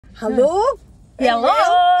Hello.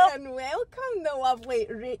 Hello. And welcome the lovely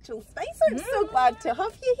Rachel Spicer. I'm so glad to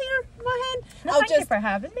have you here, my hen. No, thank you for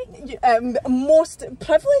having me. Most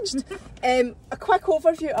privileged. A quick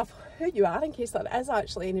overview of who you are in case there is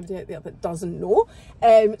actually anybody out there that doesn't know.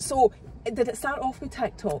 So did it start off with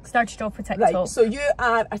TikTok? Started off with TikTok. Right, so you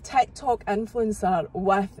are a TikTok influencer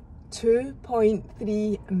with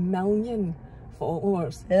 2.3 million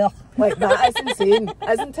followers. Ugh. Like, that is insane,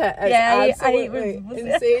 isn't it? It's absolutely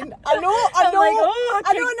insane. I know, I know,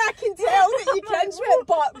 and I can tell that you cringe with it,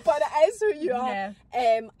 but it is who you are. Yeah.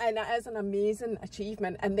 And it is an amazing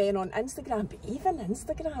achievement. And then on Instagram, but even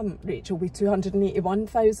Instagram, Rachel, with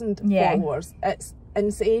 281,000 followers, it's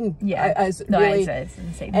insane. Yeah, it is really. It's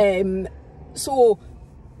insane. So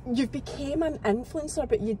you became an influencer,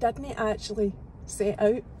 but you didn't actually set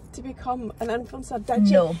out to become an influencer, did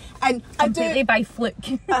you? No, and completely by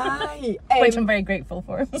fluke. Aye, which I'm very grateful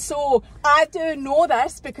for. So I do know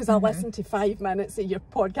this because I listened to 5 minutes of your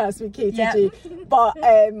podcast with KTG. Yep. But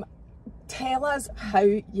tell us how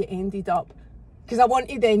you ended up, because I want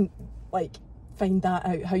to then like find that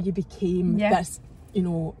out, how you became this, you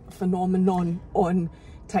know, phenomenon on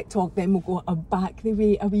TikTok. Then we'll go back the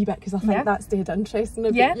way a wee bit, because I think that's dead interesting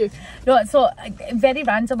about you. No, so very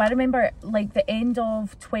random. I remember like the end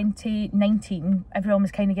of 2019, everyone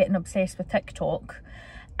was kind of getting obsessed with TikTok.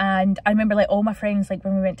 And I remember like all my friends, like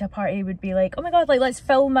when we went to a party, would be like, oh my god, like let's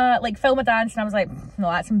film a dance. And I was like, no,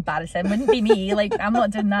 that's embarrassing, wouldn't be me, like I'm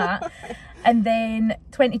not doing that. And then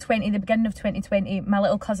 2020, the beginning of 2020, my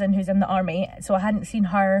little cousin who's in the army, so I hadn't seen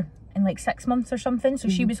her in like 6 months or something, so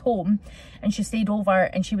she was home and she stayed over,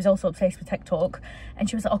 and she was also obsessed with TikTok, and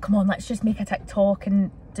she was like, oh come on, let's just make a TikTok and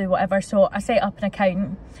do whatever. So I set up an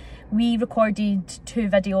account, we recorded 2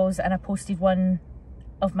 videos, and I posted one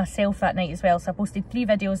of myself that night as well. So I posted 3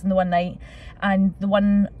 videos in the one night, and the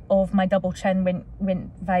one of my double chin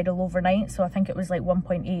went viral overnight, so I think it was like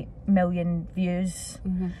 1.8 million views.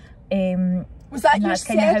 Was that your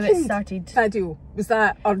second how it started video? Was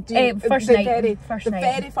that, or do you, first the night, very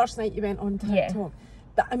first night you went on TikTok?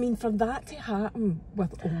 That, I mean, for that to happen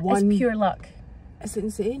with one, it's pure luck. It's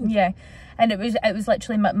insane. Yeah, and it was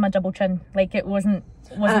literally my double chin. Like it wasn't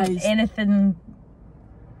anything.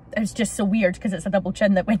 It was just so weird because it's a double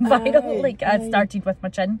chin that went viral. Like I started with my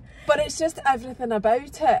chin, but it's just everything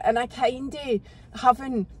about it. And I kind of,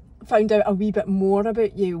 having found out a wee bit more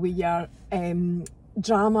about you with your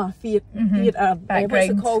drama theatre what's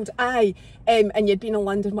it called, and you'd been in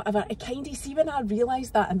London, whatever, I kind of see when I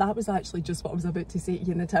realised that, and that was actually just what I was about to say to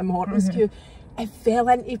you in the Tim Hortons queue, it fell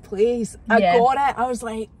into place. I got it. I was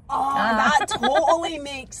like, oh, that totally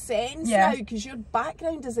makes sense now, because your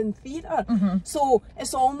background is in theatre, so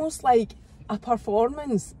it's almost like a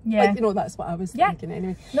performance. Like, you know, that's what I was thinking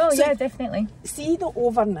anyway. No, so, definitely. See the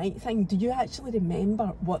overnight thing, do you actually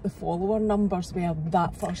remember what the follower numbers were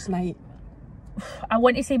that first night? I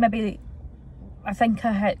want to say maybe, I think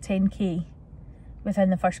I hit 10k within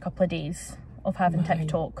the first couple of days of having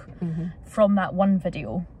TikTok from that one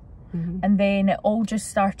video. And then it all just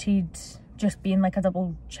started just being like a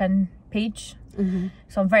double chin page.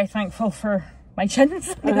 So I'm very thankful for my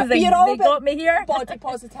chins. They got me here. Body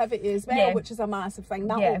positivity as well, which is a massive thing.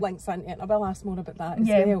 That all links into it, and I will ask more about that as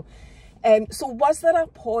well. So was there a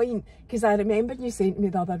point, because I remember you saying to me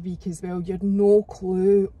the other week as well, you had no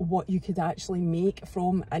clue what you could actually make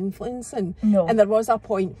from influencing. No. And there was a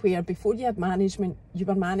point where before you had management, you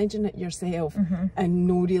were managing it yourself and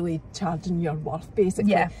no really charging your worth,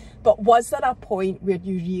 basically. But was there a point where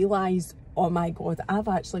you realised, oh my god, I've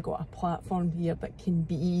actually got a platform here that can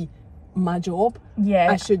be my job?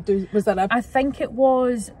 I should do. Was there a... I think it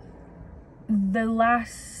was the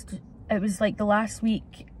last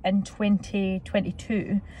week in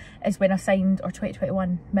 2022 is when I signed, or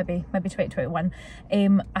 2021, maybe 2021.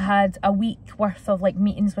 I had a week worth of like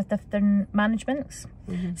meetings with different managements.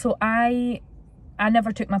 So I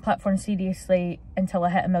never took my platform seriously until I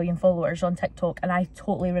hit 1 million followers on TikTok, and I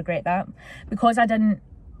totally regret that, because I didn't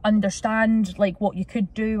understand like what you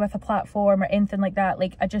could do with a platform or anything like that.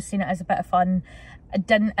 Like I just seen it as a bit of fun. I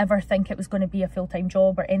didn't ever think it was going to be a full-time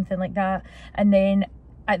job or anything like that. And then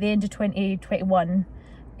at the end of 2021,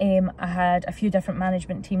 I had a few different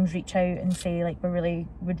management teams reach out and say like,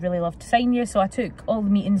 would really love to sign you. So I took all the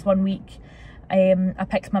meetings one week. I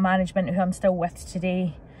picked my management, who I'm still with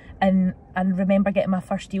today, and remember getting my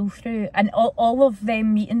first deal through. And all of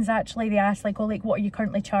them meetings, actually, they asked like, oh, like what are you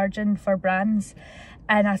currently charging for brands?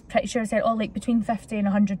 And I'm pretty sure I said, oh, like between £50 and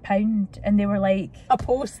 £100, and they were like, a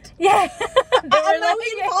post? Yeah. $1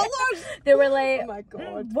 million followers? They were like, oh my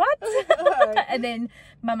god, what? And then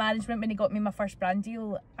my management, when he got me my first brand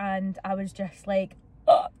deal, and I was just like,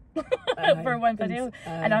 oh, for one video.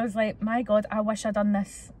 And I was like, my God, I wish I'd done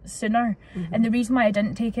this sooner. And the reason why I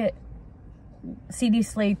didn't take it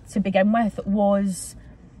seriously to begin with was,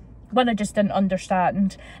 one, I just didn't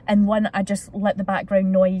understand, and one, I just let the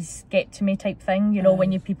background noise get to me type thing, you know,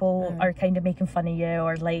 when people are kind of making fun of you,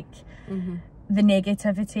 or like the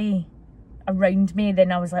negativity around me.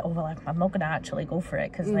 Then I was like, oh well, I'm not gonna actually go for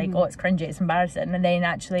it, because like, oh, it's cringy, it's embarrassing. And then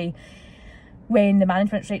actually, when the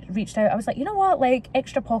management reached out, I was like, you know what, like,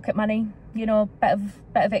 extra pocket money, you know, bit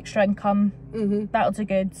of extra income, that'll do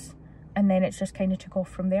good. And then it's just kind of took off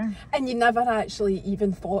from there. And you never actually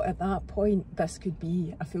even thought at that point this could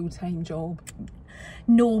be a full-time job?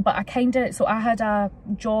 No, but I had a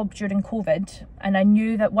job during COVID, and I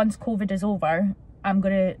knew that once COVID is over,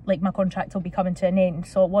 my contract will be coming to an end.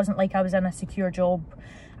 So it wasn't like I was in a secure job.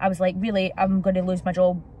 I was like, really, I'm going to lose my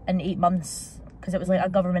job in 8 months, because it was like a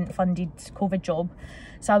government funded COVID job.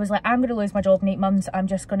 So I was like, I'm going to lose my job in 8 months. I'm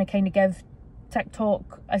just going to kind of give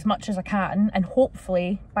TikTok as much as I can, and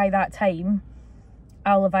hopefully by that time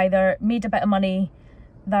I'll have either made a bit of money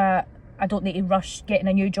that I don't need to rush getting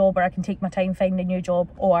a new job, or I can take my time finding a new job,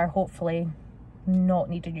 or hopefully not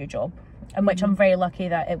need a new job, and which I'm very lucky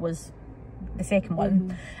that it was the second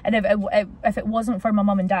one. And if it wasn't for my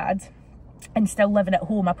mum and dad and still living at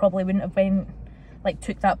home, I probably wouldn't have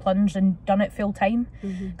took that plunge and done it full time,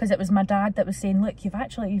 because it was my dad that was saying, look,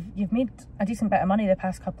 you've made a decent bit of money the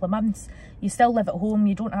past couple of months, you still live at home,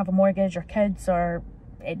 you don't have a mortgage or kids or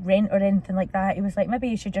rent or anything like that. He was like, maybe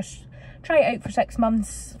you should just try it out for 6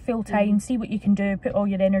 months full time, see what you can do, put all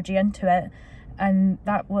your energy into it. And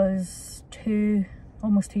that was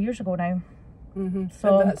almost 2 years ago now.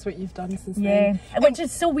 So and that's what you've done since then. Which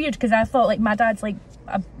is so weird, because I thought, like, my dad's like,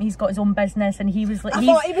 he's got his own business, and he was like, I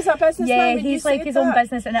thought he was a businessman. Yeah, he's like his own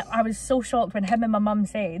business, and I was so shocked when him and my mum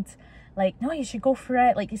said, like, no, you should go for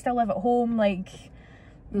it, like, you still live at home, like,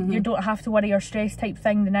 you don't have to worry or stress type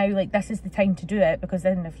thing now, like, this is the time to do it. Because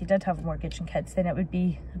then if you did have a mortgage and kids, then it would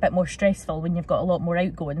be a bit more stressful when you've got a lot more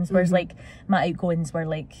outgoings, whereas like my outgoings were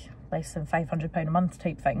like less than £500 a month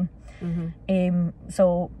type thing.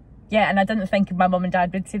 So yeah, and I didn't think my mum and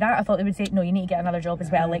dad would say that. I thought they would say, no, you need to get another job as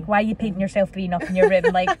well. Like, why are you painting yourself green up in your room?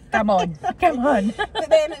 Like, come on. But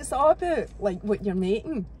then it's all about, like, what you're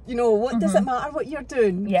making. You know, what does it matter what you're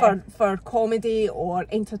doing for comedy or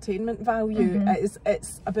entertainment value?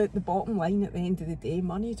 It's about the bottom line at the end of the day.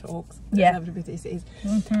 Money talks, as everybody says.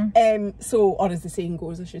 Or as the saying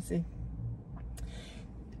goes, I should say.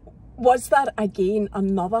 Was there again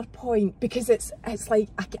another point? Because it's like,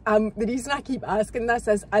 the reason I keep asking this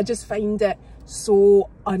is I just find it so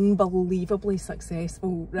unbelievably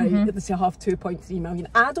successful, right? To have 2.3 million.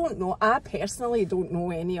 I personally don't know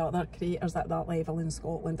any other creators at that level in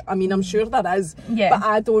Scotland. I mean, I'm sure there is, but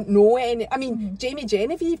I don't know any. I mean, Jamie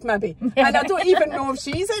Genevieve maybe, and I don't even know if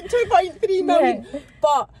she's at 2.3 million.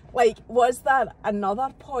 But like, was there another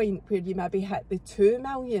point where you maybe hit the 2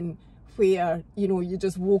 million? Where, you know, you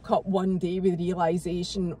just woke up one day with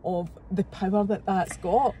realisation of the power that's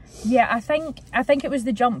got? Yeah, I think it was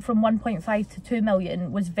the jump from 1.5 to 2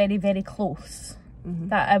 million was very, very close.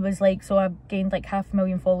 That I was like, so I gained like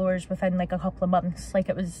 500,000 followers within like a couple of months. Like,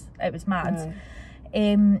 it was mad.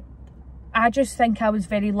 I just think I was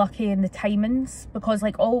very lucky in the timings, because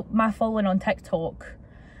like all my following on TikTok,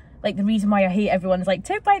 like, the reason why I hate everyone's like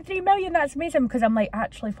 2.3 million, that's amazing, because I'm like,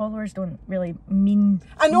 actually followers don't really mean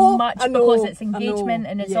much, because it's engagement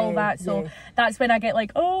and it's all that. So that's when I get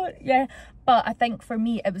like, oh yeah. But I think for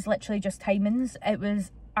me it was literally just timings.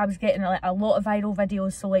 I was getting like a lot of viral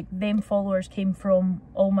videos, so like them followers came from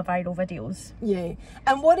all my viral videos. Yeah,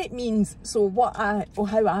 and what it means, so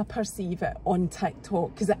how I perceive it on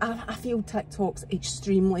TikTok, because I feel TikTok's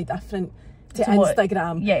extremely different to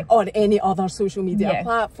Instagram or any other social media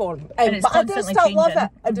platform, but I do still love it.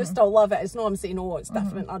 I do still love it. It's not I'm saying, oh, it's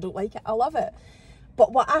different, I don't like it. I love it.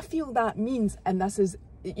 But what I feel that means, and this is,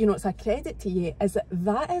 you know, it's a credit to you, is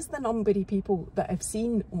that is the number of people that have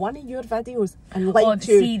seen one of your videos and liked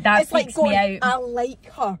you. See, that freaks like going, me out. I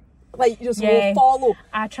like her. Like, just will follow.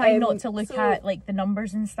 I try not to look at like the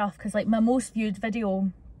numbers and stuff, because like my most viewed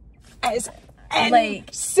video is like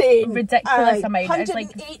insane, ridiculous amount.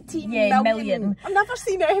 118 million. I've never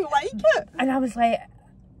seen anything like it. And I was like,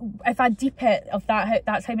 if I deep it of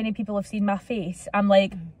that's how many people have seen my face. I'm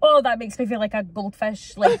like, oh, that makes me feel like a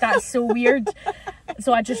goldfish. Like, that's so weird.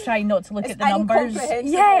 So I just try not to look at the numbers.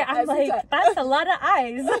 Yeah, I'm like, that's a lot of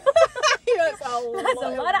eyes. That's a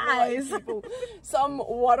lot of eyes. People. Some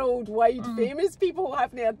worldwide famous people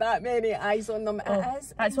haven't had that many eyes on them. Oh, it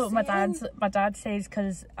is that's insane. What my dad says,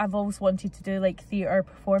 because I've always wanted to do like theatre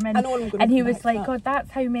performing. I know, and he was like, God, that's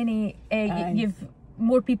how many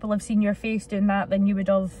more people have seen your face doing that than you would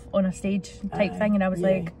have on a stage type thing. And I was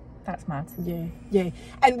like, that's mad. Yeah.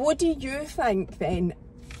 And what do you think then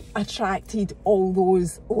attracted all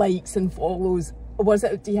those likes and follows?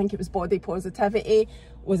 Do you think it was body positivity?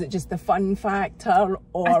 Was it just the fun factor?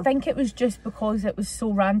 Or I think it was just because it was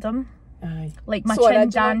so random. Aye. Like my chin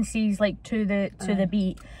dances like to the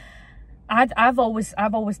beat. I've always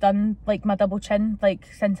done like my double chin, like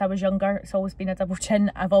since I was younger. It's always been a double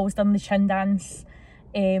chin. I've always done the chin dance.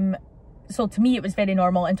 So to me it was very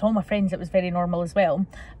normal, and to all my friends it was very normal as well.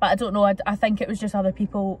 But I don't know, I think it was just other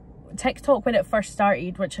people. TikTok, when it first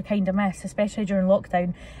started, which I kind of miss, especially during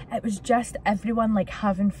lockdown, it was just everyone like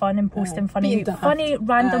having fun and posting funny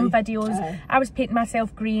random videos. I was painting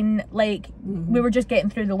myself green, like we were just getting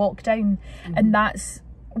through the lockdown. And that's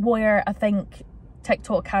where I think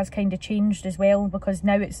TikTok has kind of changed as well, because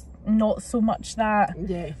now it's not so much that.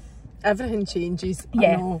 Everything changes,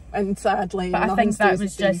 I know, and sadly, but I think that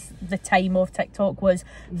was just the time of TikTok, was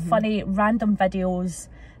funny random videos.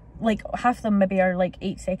 Like half of them maybe are like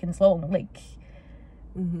 8 seconds long, like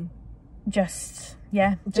just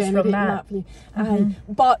from that.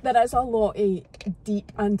 But there is a lot of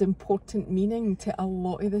deep and important meaning to a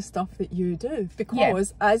lot of the stuff that you do,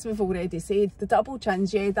 because as we've already said, the double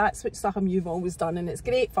chins, that's something you've always done, and it's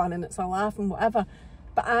great fun and it's a laugh and whatever,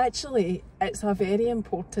 but actually it's a very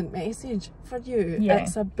important message for you.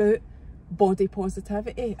 It's about body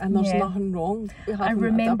positivity, and there's nothing wrong with having I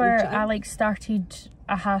remember I like started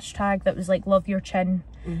a hashtag that was like love your chin,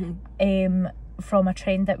 from a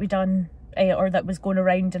trend that we done, or that was going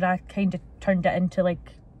around, and I kind of turned it into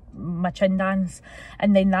like my chin dance,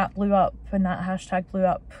 and then that blew up, and that hashtag blew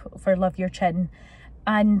up for love your chin.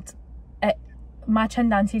 And my chin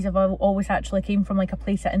dances have always actually came from like a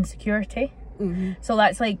place of insecurity. So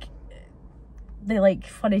that's like the like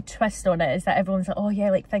funny twist on it, is that everyone's like, oh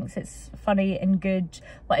yeah, like thinks it's funny and good,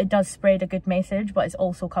 but it does spread a good message, but it's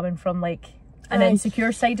also coming from like an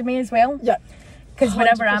insecure side of me as well. Because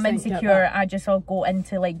whenever I'm insecure, I just all go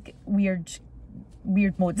into like weird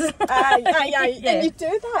modes. And you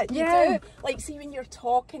do that. You do. Like, see, when you're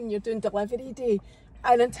talking, you're doing delivery day,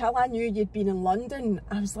 and until I knew you'd been in London,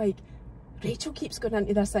 I was like, Rachel keeps going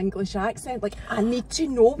into this English accent. Like, I need to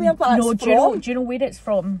know where that's from. Do you know where it's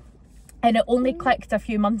from? And it only clicked a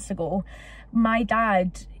few months ago. My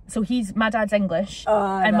dad, so my dad's English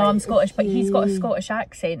and my mum's Scottish, but he's got a Scottish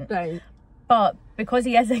accent. But because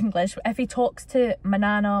he is English, if he talks to my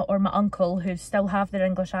nana or my uncle, who still have their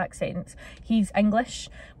English accents, he's English.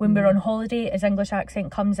 When we're on holiday, his English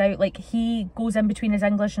accent comes out. Like, he goes in between his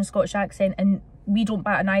English and Scottish accent, and we don't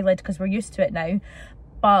bat an eyelid because we're used to it now.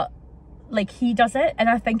 But like, he does it, and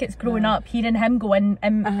I think it's growing up hearing him go in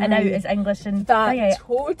and out as English, and that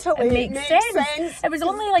totally makes sense. It was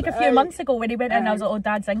only like a few months ago when he went in, and I was like, oh,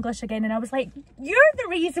 Dad's English again, and I was like, you're the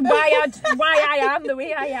reason why I am the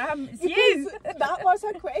way I am. It's you. That was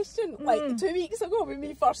a question like 2 weeks ago when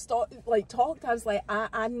we first talked. I was like,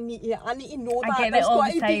 I need to know that. I get it all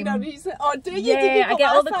the time. A reason. Oh, do you? Yeah, I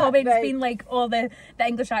get all the comments being like, oh, the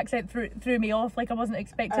English accent threw me off. Like, I wasn't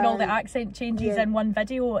expecting all the accent changes in one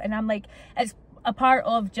video, and I'm like, it's a part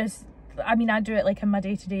of just, I mean, I do it like in my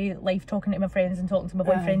day-to-day life, talking to my friends and talking to my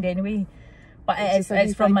boyfriend anyway, but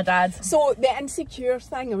it's from my dad. So the insecure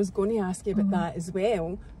thing, I was going to ask you about that as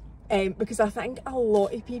well, because I think a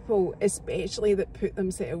lot of people, especially that put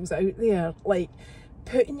themselves out there, like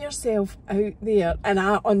putting yourself out there, and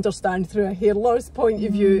I understand through a hair loss point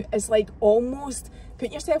of view, is like almost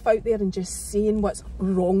putting yourself out there and just saying what's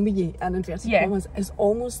wrong with you, in inverted commas, is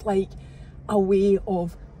almost like a way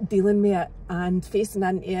of dealing with it and facing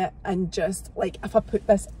into it, and just like, if I put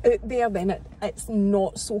this out there, then it's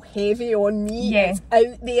not so heavy on me. It's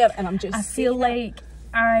out there, and I'm just, I feel like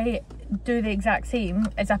I do the exact same.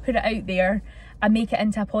 As I put it out there, I make it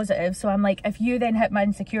into a positive. So I'm like, if you then hit my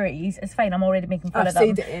insecurities, it's fine, I'm already making fun of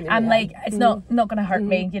them. Anyway, I'm like, it's not gonna hurt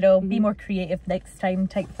me, you know. Be more creative next time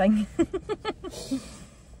type thing.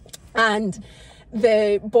 And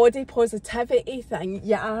the body positivity thing,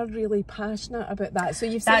 you are really passionate about that. So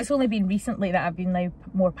you've said that's only been recently that I've been like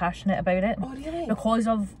more passionate about it. Oh really? Because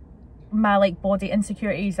of my like body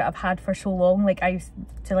insecurities that I've had for so long. Like, I used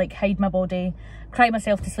to like hide my body, cry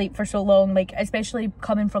myself to sleep for so long, like especially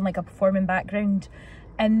coming from like a performing background.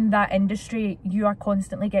 In that industry, you are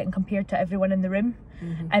constantly getting compared to everyone in the room,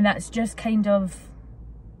 and that's just kind of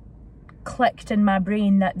clicked in my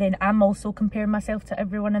brain that then I'm also comparing myself to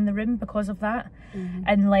everyone in the room because of that.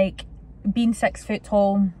 And like, being 6 foot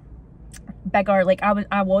tall, bigger, like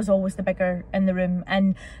I was always the bigger in the room,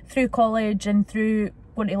 and through college and through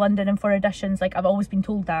going to London and for auditions, like I've always been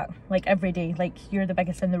told that, like every day, like, you're the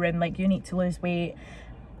biggest in the room, like you need to lose weight,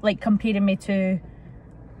 like comparing me to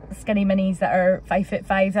skinny minis that are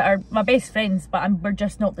 5'5" that are my best friends, but we're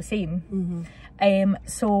just not the same.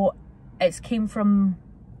 So it's came from,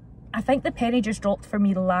 I think the penny just dropped for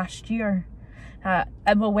me last year.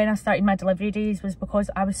 And well, when I started my delivery days was because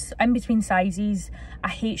I was in between sizes. I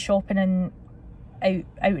hate shopping and out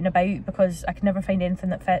and about because I can never find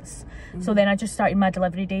anything that fits. So then I just started my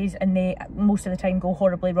delivery days, and they most of the time go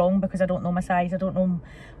horribly wrong because I don't know my size, I don't know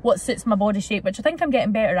what suits my body shape, which I think I'm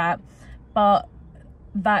getting better at. But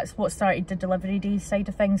that's what started the delivery days side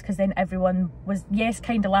of things, because then everyone was, yes,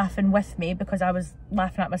 kind of laughing with me because I was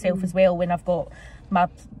laughing at myself as well when I've got my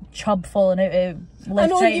chub falling out of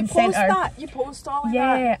left, right and centre. You post all of that.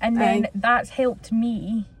 Yeah, and then that's helped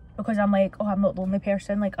me because I'm like, oh, I'm not the only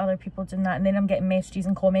person, like other people doing that. And then I'm getting messages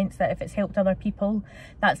and comments that if it's helped other people,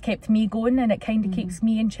 that's kept me going, and it kind of keeps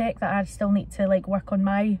me in check that I still need to like work on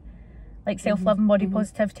my like self-love and body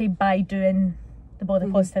positivity by doing the body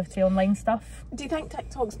positivity online stuff. Do you think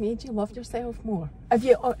TikTok's made you love yourself more? Have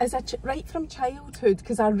you, right from childhood?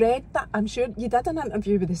 Because I read that, I'm sure you did an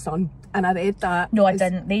interview with The Sun, and I read that. No, I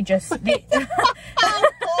didn't. They just... Oh God,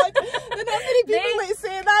 the number of people that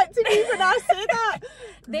say that to me when I say that.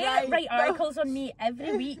 They write articles on me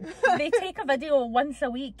every week. They take a video once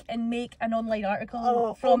a week and make an online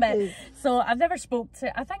article from it. So I've never spoke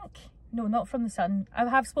to, I think, no, not from The Sun. I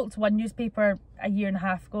have spoke to one newspaper a year and a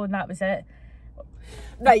half ago, and that was it.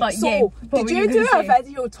 Right, but so yeah, did you do a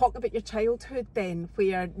video talk about your childhood then,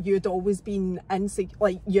 where you'd always been insecure,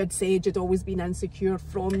 like you'd said you'd always been insecure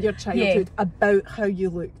from your childhood about how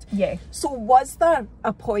you looked? Yeah. So was there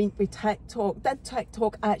a point with TikTok, did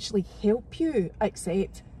TikTok actually help you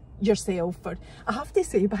accept yourself? For, I have to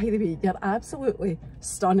say, by the way, you're absolutely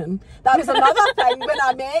stunning. That was another thing when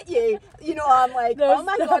I met you, you know, I'm like, oh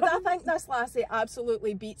my God, I think this lassie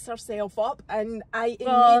absolutely beats herself up, and I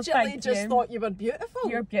immediately just thought you were beautiful.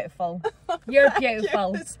 You're beautiful. You're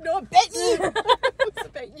beautiful. It's not about you. It's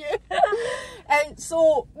about you. And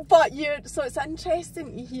so, but so it's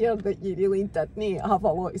interesting to hear that you really didn't have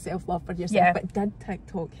a lot of self-love for yourself, but did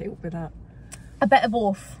TikTok help with that? A bit of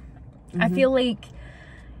both. I feel like,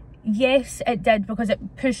 yes, it did, because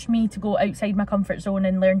it pushed me to go outside my comfort zone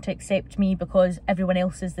and learn to accept me, because everyone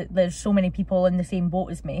else is, that there's so many people in the same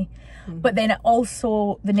boat as me. But then it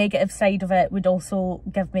also, the negative side of it would also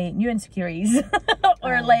give me new insecurities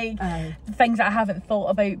or like things that I haven't thought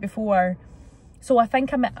about before. So I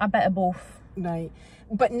think I'm a bit of both. Right.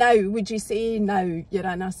 But now, would you say now you're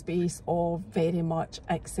in a space of very much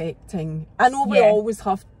accepting? I know we always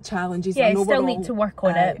have challenges. Yeah, I know still need to work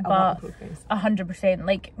on it, but 100%.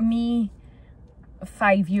 Like me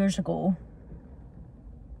 5 years ago,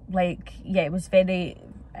 like, yeah, it was very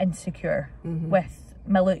insecure with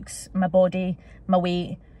my looks, my body, my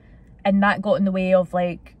weight, and that got in the way of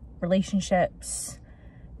like relationships,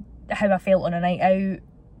 how I felt on a night out.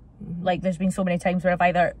 Like there's been so many times where I've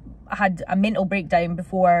either had a mental breakdown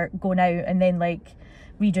before going out, and then like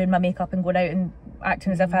redoing my makeup and going out and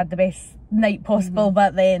acting as if I had the best night possible,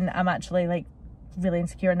 but then I'm actually like really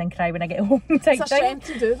insecure and then cry when I get home. It's a strength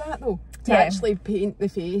to do that though, to actually paint the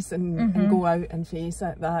face and go out and face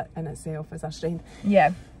it. That in itself is a strength.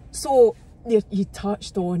 Yeah. So you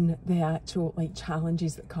touched on the actual like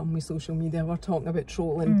challenges that come with social media. We're talking about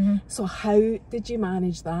trolling. So how did you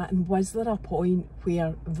manage that, and was there a point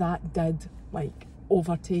where that did like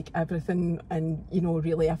overtake everything and, you know,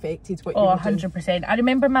 really affected what you were doing? 100%. I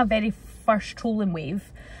remember my very first trolling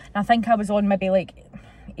wave, and I think I was on maybe like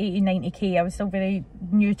 80-90k. I was still very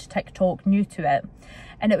new to TikTok, new to it,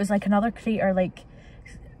 and it was like another creator like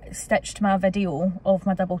stitched my video of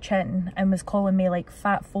my double chin and was calling me like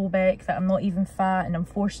fat phobic, that I'm not even fat and I'm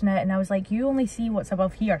forcing it, and I was like, you only see what's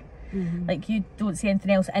above here, like you don't see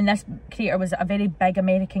anything else. And this creator was a very big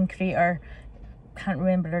American creator, can't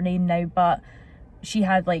remember her name now, but she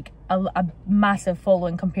had like a massive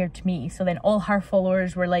following compared to me. So then all her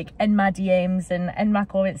followers were like in my DMs and in my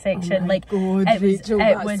comment section. Like God, Rachel,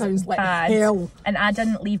 it was bad. Like hell. And I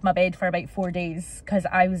didn't leave my bed for about 4 days because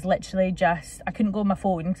I was literally just, I couldn't go on my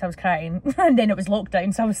phone because I was crying. And then it was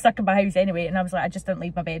lockdown, so I was stuck in my house anyway, and I was like, I just didn't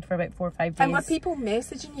leave my bed for about 4 or 5 days. And were people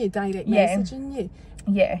messaging you, direct messaging you?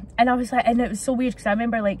 Yeah. And I was like, and it was so weird because I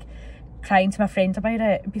remember like crying to my friend about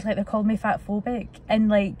it, be like, they called me fat phobic, and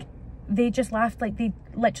like they just laughed. Like they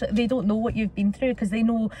literally, they don't know what you've been through, because they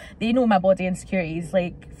know my body insecurities,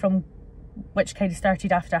 like from which kind of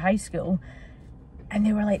started after high school, and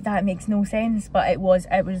they were like, that makes no sense. But that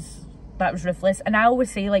was ruthless. And I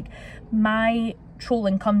always say, like, my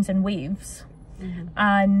trolling comes in waves,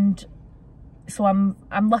 and so I'm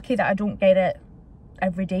lucky that I don't get it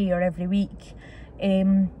every day or every week.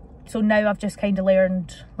 so now I've just kind of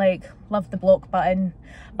learned, like, love the block button,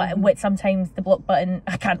 but with sometimes the block button,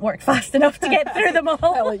 I can't work fast enough to get through them all.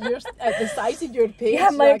 Well, like you're at the size of your page, yeah,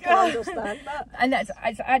 I'm like, I can understand that. And it's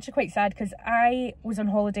actually quite sad, because I was on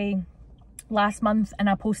holiday last month and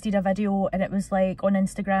I posted a video, and it was like on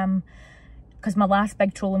Instagram, because my last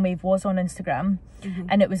big trolling wave was on Instagram,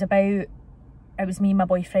 and it was about, it was me and my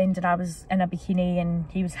boyfriend, and I was in a bikini and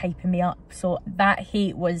he was hyping me up. So that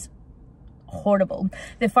hate was horrible.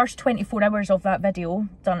 The first 24 hours of that video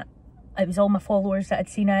done, it was all my followers that had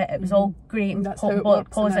seen it. It was all great and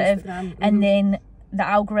positive. And then the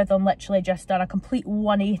algorithm literally just done a complete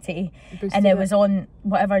 180, and it was on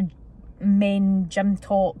whatever men gym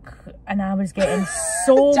talk, and I was getting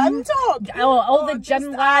so gym talk, all the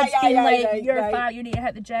gym lads being like, you're fat, you need to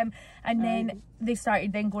hit the gym. And then they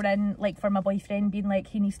started then going in, like, for my boyfriend, being like,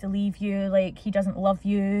 he needs to leave you, like, he doesn't love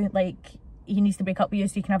you, like, he needs to break up with you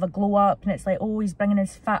so you can have a glow up. And it's like, oh, he's bringing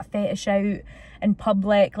his fat fetish out in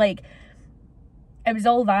public. Like, it was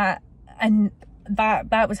all that, and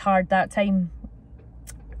that was hard that time.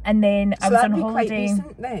 And then I was on holiday.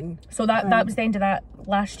 Then? So that was the end of that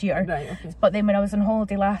last year. Right, okay. But then when I was on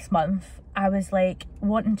holiday last month, I was like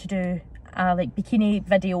wanting to do a like bikini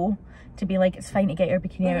video, to be like, it's fine to get your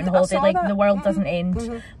bikini out on holiday, like the world doesn't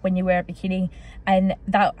end when you wear a bikini. And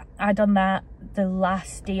that I done that the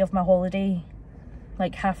last day of my holiday,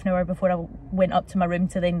 like half an hour before I went up to my room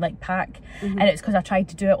to then like pack. And it's because I tried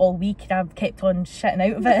to do it all week and I've kept on shitting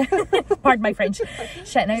out of it. Pardon my French.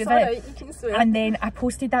 Shitting out of it. You can swear. And then I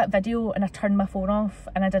posted that video and I turned my phone off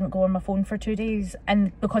and I didn't go on my phone for 2 days,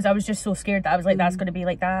 and because I was just so scared that I was like, that's going to be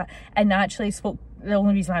like that. And I actually spoke, the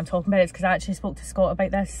only reason I'm talking about it is because I actually spoke to Scott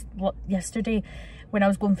about this yesterday. When I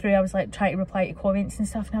was going through, I was like trying to reply to comments and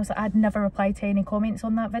stuff, and I was like, I'd never replied to any comments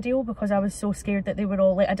on that video because I was so scared that they were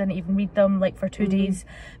all like, I didn't even read them like for 2 days,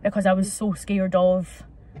 because I was so scared of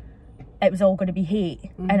it was all going to be hate.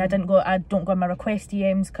 And I don't go on my request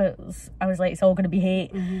DMs because I was like, it's all going to be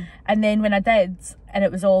hate. And then when I did, and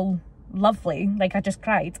it was all lovely, like I just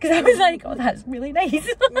cried because I was like, oh, that's really nice.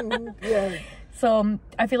 Yeah. So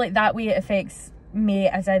I feel like that way it affects me,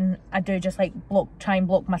 as in I do just like try and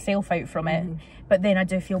block myself out from it, but then I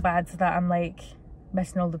do feel bad that I'm like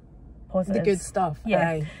missing all the positives, the good stuff.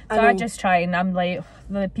 Yeah. So I just try, and I'm like,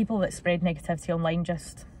 the people that spread negativity online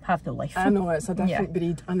just have no life. I know, it's a different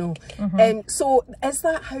breed, I know. So is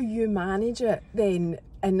that how you manage it then?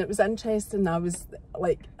 And it was interesting, I was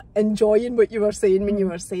like enjoying what you were saying when you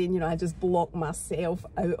were saying, you know, I just block myself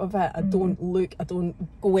out of it. I don't look, I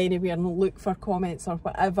don't go anywhere and look for comments or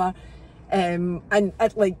whatever. And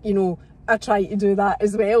like, you know, I try to do that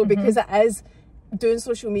as well, because it is, doing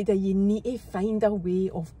social media, you need to find a way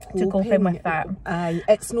of coping with that.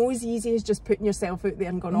 It's not as easy as just putting yourself out there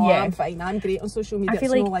and going, oh, I'm fine, I'm great on social media. I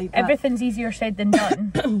feel it's like, not like everything's easier said than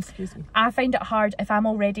done. Excuse me. I find it hard if I'm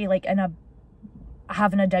already like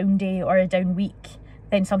having a down day or a down week,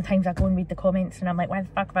 then sometimes I go and read the comments and I'm like, why the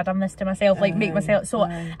fuck have I done this to myself? Like, make myself, so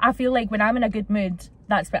I feel like when I'm in a good mood,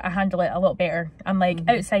 that's what I handle it a lot better. I'm like,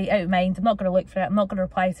 out of sight, out of mind, I'm not going to look for it, I'm not going to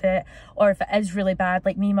reply to it. Or if it is really bad,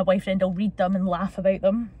 like me and my boyfriend will read them and laugh about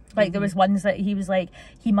them. Like there was ones that he was like,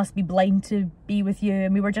 he must be blind to be with you,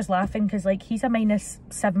 and we were just laughing because like he's a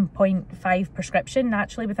 -7.5 prescription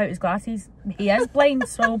naturally without his glasses. He is blind,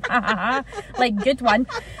 so like good one.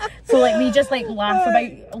 So like we just like laugh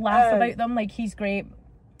about them. Like he's great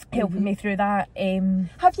helping me through that.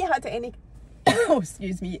 Have you had any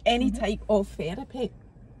excuse me, any type of therapy,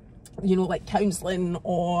 you know, like counselling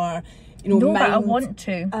or, you know? No, but I want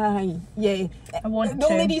to. Yeah, I want to. The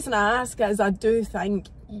only reason I ask is I do think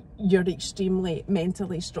you're extremely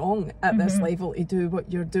mentally strong at this level to do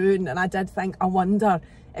what you're doing, and I did think, I wonder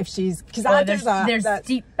if she's, because I do that. There's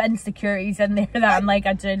deep insecurities in there that I'm like,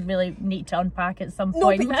 I did really need to unpack at some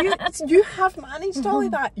point. No, but you have managed all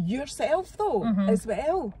of that yourself though, as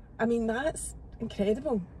well. I mean, that's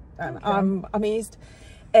incredible. I'm amazed.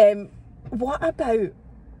 What about,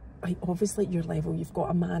 like, obviously at your level you've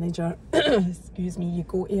got a manager, excuse me, you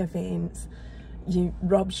go to events, you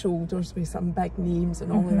rub shoulders with some big names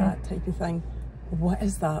and all of that type of thing. What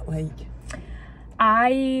is that like?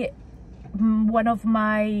 One of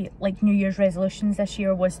my like New Year's resolutions this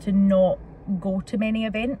year was to not go to many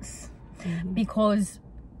events, because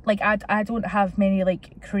like I don't have many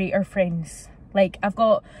like creator friends. Like I've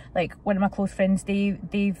got like one of my close friends,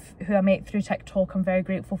 Dave, who I met through TikTok, I'm very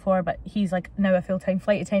grateful for, but he's like now a full-time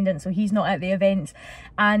flight attendant, so he's not at the events.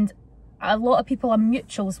 And a lot of people I'm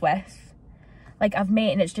mutuals with, like I've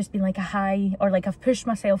met and it's just been like a hi, or like I've pushed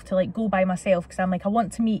myself to like go by myself because I'm like, I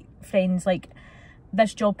want to meet friends. Like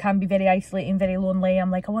this job can be very isolating, very lonely.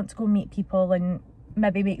 I'm like, I want to go meet people and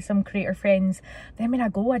maybe make some creator friends. Then when I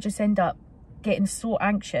go, I just end up getting so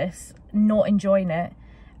anxious, not enjoying it,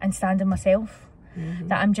 and standing myself,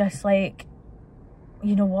 that I'm just like,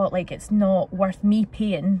 you know what, like it's not worth me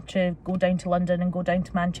paying to go down to London and go down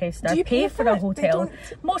to Manchester. Do you pay for a hotel?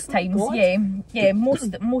 Most times, yeah.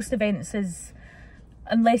 Most events is,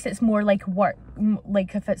 unless it's more like work,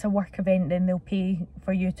 like if it's a work event, then they'll pay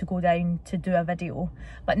for you to go down to do a video.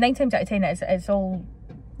 But 9 times out of 10, it's all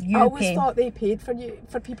you I always pay. thought they paid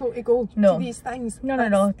for people to go No. to these things.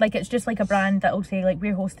 No. Like it's just like a brand that'll say like,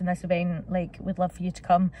 we're hosting this event, like we'd love for you to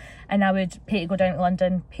come, and I would pay to go down to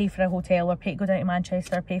London, pay for a hotel, or pay to go down to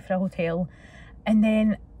Manchester, pay for a hotel, and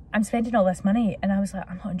then I'm spending all this money, and I was like,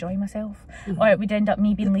 I'm not enjoying myself. Or it would end up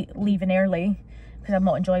me being leaving early because I'm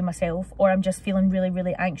not enjoying myself, or I'm just feeling really,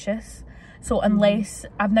 really anxious. So unless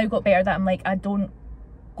I've now got better that I'm like, I don't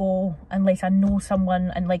go unless I know someone,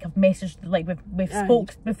 and like I've messaged, like we've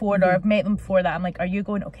spoke before, or I've met them before, that I'm like, are you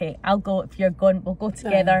going? Okay, I'll go. If you're going, we'll go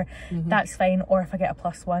together. That's fine. Or if I get a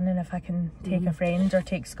 +1, and if I can take a friend or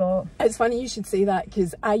take Scott. It's funny you should say that,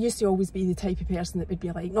 because I used to always be the type of person that would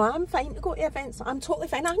be like, no, I'm fine to go to events, I'm totally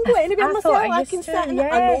fine, I can go anywhere myself, I can sit in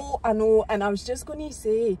it. I know, and I was just going to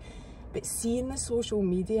say, but seeing the social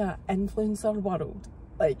media influencer world,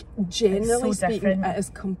 like generally speaking, it is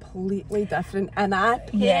completely different, and I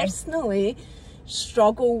personally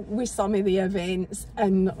struggle with some of the events,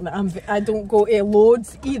 and I don't go to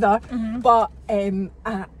loads either, but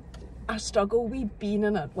I struggle with being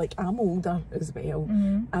in it. Like, I'm older as well,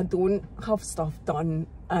 I don't have stuff done,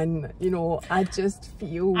 and you know, I just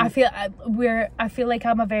feel I feel like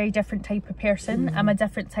I'm a very different type of person. I'm a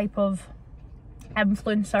different type of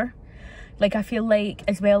influencer. Like, I feel like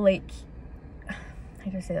as well, like, how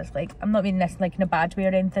do I say this, like, I'm not meaning this like in a bad way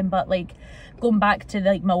or anything, but like going back to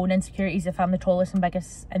like my own insecurities, if I'm the tallest and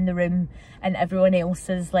biggest in the room and everyone else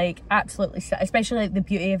is like absolutely, especially like the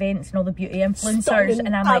beauty events and all the beauty influencers,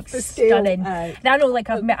 and I'm like stunning. And I know, like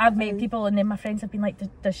I've met people, and then my friends have been like,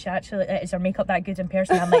 does she actually, is her makeup that good in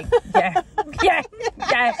person? I'm like,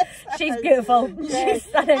 yeah, she's beautiful, she's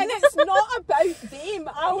stunning. And it's not about them.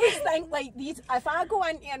 I always think like these, if I go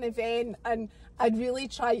into an event, and I'd really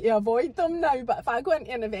try to avoid them now, but if I go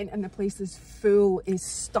into an event and the place is full, is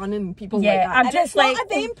stunning people like that, I'm and just it's like, not a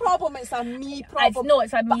them problem, it's a me problem.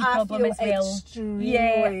 It's a me problem as well.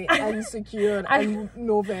 Extremely insecure and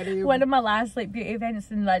no very. One of my last like beauty events,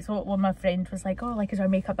 and that's what one of my friend was like, oh, like, is our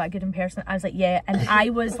makeup that good in person? I was like, yeah, and I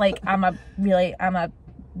was like, I'm a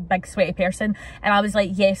big sweaty person, and I was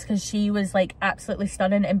like, yes, because she was like absolutely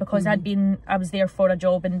stunning, and because I was there for a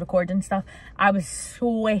job and recording stuff, I was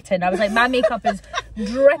sweating. I was like, my makeup is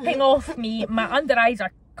dripping off me, my under eyes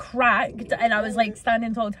are cracked, and I was like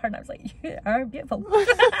standing tall to her, and I was like, you are beautiful.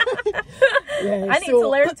 I need to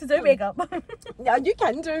learn to do makeup. Yeah, you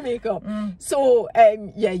can do makeup. So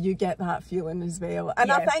yeah, you get that feeling as well, and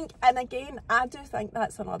I think, and again, I do think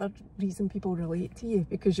that's another reason people relate to you,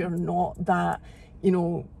 because you're not that, you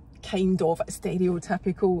know, kind of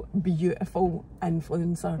stereotypical beautiful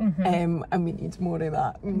influencer, and we need more of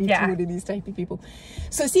that. We need more of these type of people.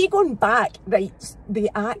 So see, going back, right,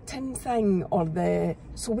 the acting thing, or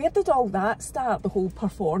so where did all that start, the whole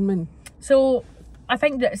performing? So I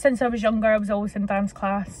think that since I was younger, I was always in dance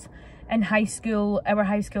class. In high school, our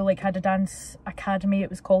high school like had a dance academy,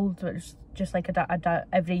 it was called. It was just like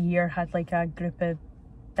every year had like a group of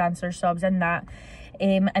dancers, so I was in that.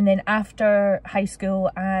 And then after high school,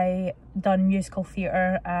 I done musical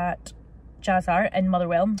theatre at Jazz Art in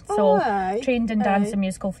Motherwell. So trained in dance and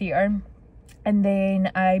musical theatre. And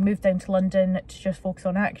then I moved down to London to just focus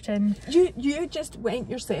on acting. You just went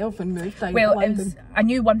yourself and moved down to London? I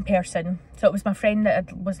knew one person. So it was my friend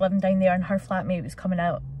that was living down there, and her flatmate was coming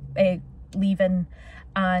out, leaving.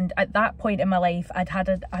 And at that point in my life, I'd had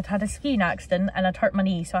a skiing accident, and I'd hurt my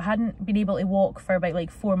knee, so I hadn't been able to walk for about like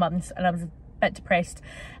 4 months, and I was a bit depressed.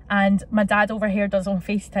 And my dad overheard us on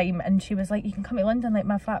FaceTime, and she was like, you can come to London, like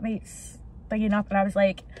my flatmate's bringing up. And I was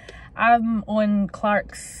like, I'm on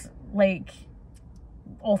Clark's, like,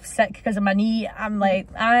 off sick because of my knee. I'm like,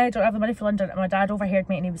 I don't have the money for London. And my dad overheard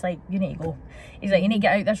me, and he was like, you need to go. He's like, you need to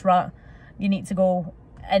get out this rut, you need to go.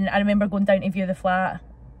 And I remember going down to view the flat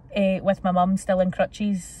with my mum still in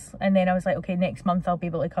crutches, and then I was like, okay, next month I'll be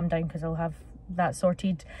able to come down because I'll have that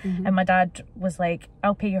sorted. And my dad was like,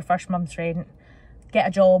 I'll pay your first month's rent, get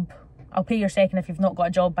a job, I'll pay your second if you've not got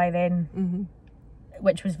a job by then.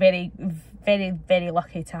 Which was very, very, very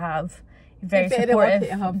lucky to have. Very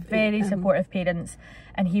supportive parents.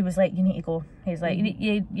 And he was like, you need to go. He's like,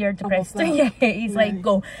 you're depressed. He's like,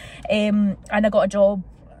 go. And I got a job.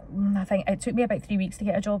 I think it took me about 3 weeks to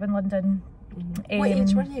get a job in London. What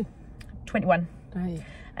age were you? 21. Right.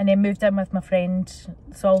 and then moved in with my friend,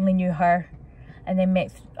 so I only knew her, and then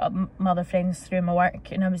met my other friends through my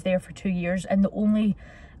work, and I was there for 2 years, and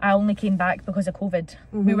I only came back because of COVID.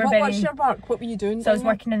 We were what was your work? What were you doing? So I was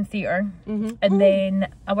working in theatre, and then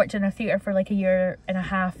I worked in a theatre for like 1.5 years,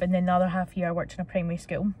 and then the other half year I worked in a primary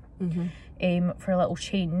school for a little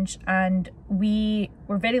change. And we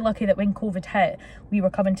were very lucky that when COVID hit, we were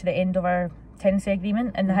coming to the end of our tenancy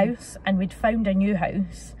agreement in the house, and we'd found a new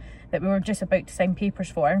house that we were just about to sign papers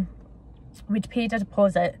for. We'd paid a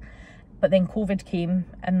deposit, but then COVID came,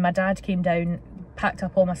 and my dad came down, packed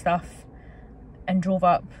up all my stuff, and drove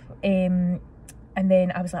up, and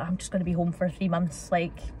then I was like, I'm just going to be home for 3 months,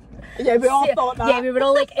 like, yeah, we all thought that. Yeah, we were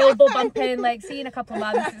all like elbow bumping, like, see you in a couple of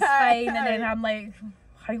months, it's fine. And then I'm like,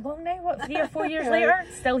 how long now, what, 3 or 4 years later,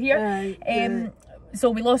 still here. So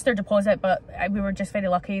we lost our deposit, but we were just very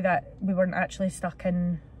lucky that we weren't actually stuck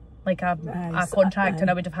in like a contract, and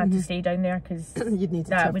I would have had to stay down there, because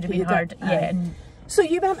that would have been hard. And so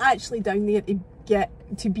you weren't actually down there to get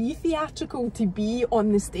to be theatrical, to be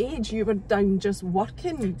on the stage, you were down just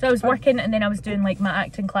working? So I was working, and then I was doing like my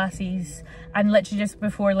acting classes, and literally just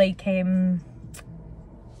before like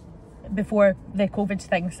before the COVID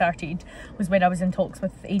thing started was when I was in talks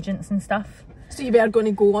with agents and stuff. So you were going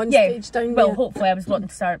to go on stage down there? Well, hopefully I was wanting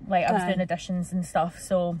to start, like, I was doing auditions and stuff,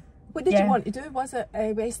 so... What did you want to do? Was it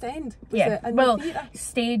West End? Was it in well, the theatre?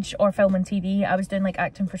 Stage or film and TV. I was doing like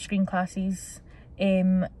acting for screen classes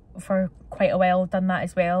for quite a while, done that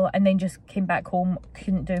as well, and then just came back home,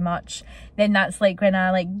 couldn't do much. Then that's like when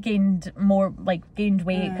I like gained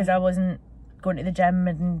weight, because I wasn't going to the gym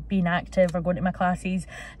and being active or going to my classes.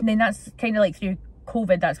 And then that's kind of like through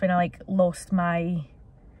COVID, that's when I like lost my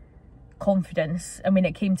confidence. And when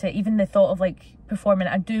it came to even the thought of like performing,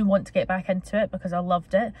 I do want to get back into it because I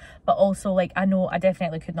loved it, but also like I know I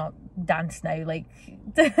definitely could not dance now like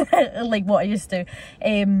like what I used to,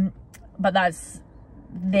 but that's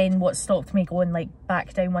then what stopped me going like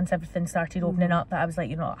back down once everything started opening up. That I was like,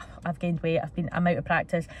 you know, I've gained weight, I'm out of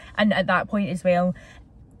practice. And at that point as well,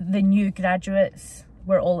 the new graduates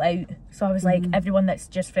were all out, so I was like, everyone that's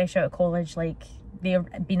just fresh out of college, like they've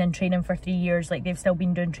been in training for 3 years, like they've still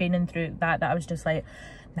been doing training through that I was just like,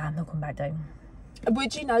 nah, I'm not going back down.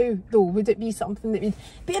 Would you now though, would it be something that would,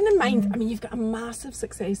 bearing in mind, I mean, you've got a massive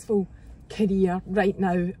successful career right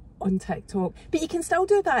now on TikTok, but you can still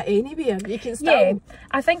do that anywhere, you can still... Yeah,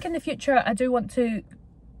 I think in the future I do want to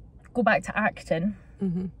go back to acting,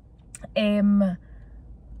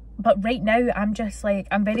 but right now I'm just like,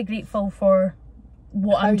 I'm very grateful for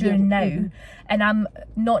what I'm doing now, and I'm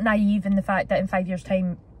not naive in the fact that in 5 years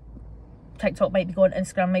time TikTok might be gone,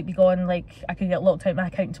 Instagram might be gone, like I could get locked out of my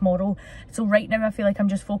account tomorrow. So right now I feel like I'm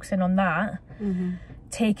just focusing on that,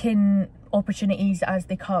 taking opportunities as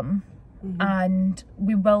they come, and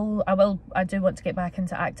I do want to get back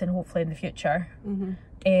into acting hopefully in the future.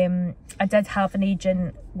 I did have an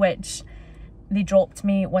agent which they dropped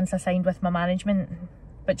me once I signed with my management,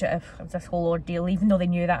 which it was this whole ordeal, even though they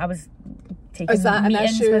knew that I was taking Is that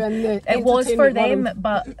meetings an issue with, in the it was for them world?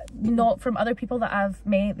 But not from other people that I've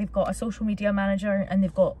met. They've got a social media manager and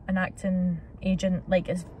they've got an acting agent, like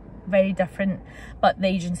it's very different. But the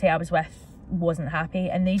agency I was with wasn't happy,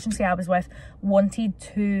 and the agency I was with wanted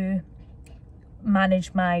to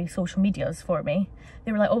manage my social medias for me.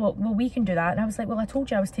 They were like, oh well, we can do that, and I was like, well, I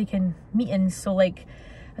told you I was taking meetings, so like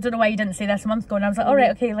I don't know why you didn't say this a month ago. And I was like, all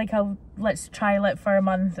right, okay, like let's trial it for a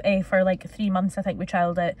month, for like 3 months I think we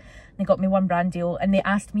trialed it. And they got me one brand deal, and they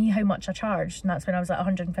asked me how much I charged, and that's when I was like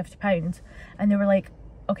 £150, and they were like,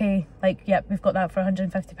 okay, like, yep, we've got that for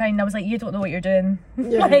 £150. And I was like, you don't know what you're doing.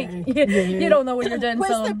 You don't know what you're doing.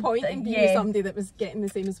 What's the point in being with somebody that was getting the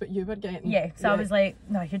same as what you were getting? So I was like,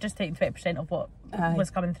 no, you're just taking 20% of what was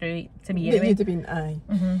coming through to me anyway. You'd have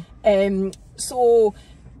been, so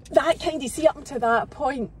that kind of, see, up to that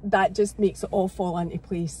point, that just makes it all fall into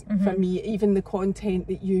place for me. Even the content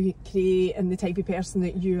that you create and the type of person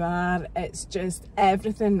that you are, it's just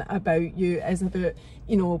everything about you is about,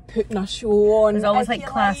 you know, putting a show on. I was always like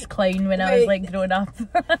class clown when I was like growing up.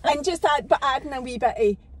 And just but adding a wee bit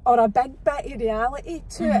of, or a big bit of reality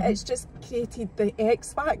to it, it's just created the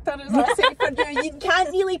X factor, as I say, for you. You can't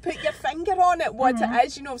really put your finger on it, what it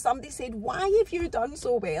is. You know, if somebody said, why have you done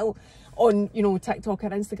so well on, you know, TikTok or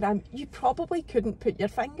Instagram, you probably couldn't put your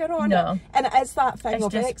finger on it. And it is that thing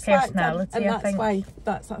of X factor, and that's why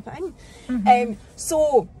that's a thing.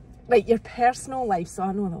 So, like, your personal life, so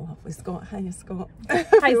I know the lovely Scott. Hi Scott.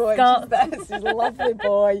 Hi Scott. This is a lovely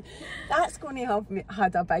boy. That's going to have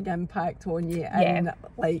had a big impact on you, and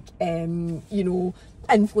like, you know,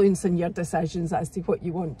 influencing your decisions as to what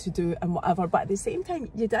you want to do and whatever. But at the same time,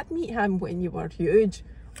 you did meet him when you were huge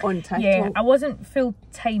on TikTok. Yeah, I wasn't full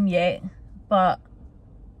time yet, but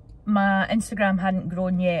my Instagram hadn't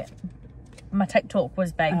grown yet. My TikTok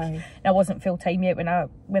was big. And I wasn't full time yet when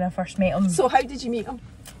I first met him. So how did you meet him?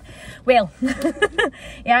 Well,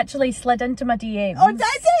 he actually slid into my DMs. Oh, did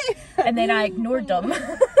he? And then I ignored him.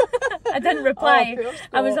 I didn't reply. Oh,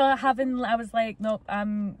 I was like, nope,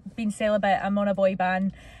 I'm being celibate. I'm on a boy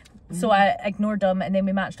band. So I ignored him, and then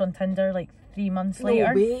we matched on Tinder like 3 months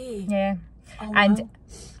later. No way. Yeah. Oh, and wow.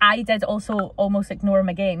 I did also almost ignore him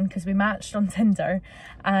again because we matched on Tinder,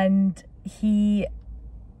 and he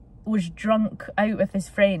was drunk out with his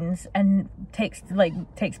friends and text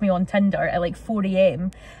me on Tinder at like 4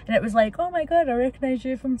 AM, and it was like, oh my god, I recognise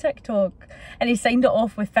you from TikTok. And he signed it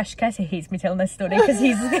off with Fish Kiss. He hates me telling this story because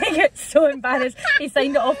he's gonna get so embarrassed. He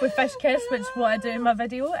signed it off with Fish Kiss, which is what I do in my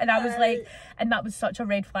video, and I was like, and that was such a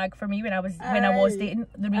red flag for me when I was dating.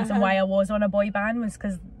 The reason why I was on a boy band was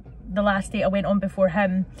because the last date I went on before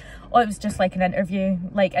him, it was just like an interview.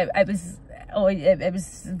 Like it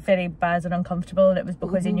was very bad and uncomfortable, and it was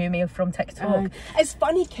because he knew me from TikTok. It's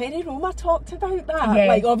funny, Kerry Roma talked about that. Yeah.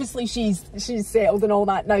 Like, obviously she's settled and all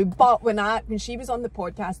that now, but when she was on the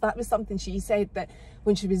podcast, that was something she said, that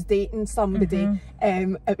when she was dating somebody,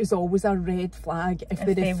 it was always a red flag if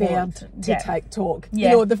they referred to TikTok. You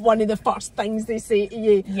know, one of the first things they say to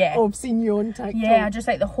you, oh, I've seen you on TikTok. Yeah, just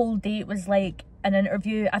like the whole date was like an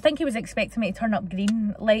interview. I think he was expecting me to turn up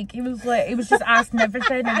green. Like he was just asking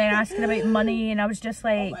everything, and then asking about money, and I was just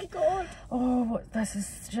like, oh my god, oh, this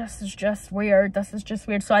is just weird. This is just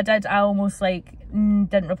weird. So I almost like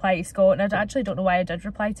didn't reply to Scott, and I actually don't know why I did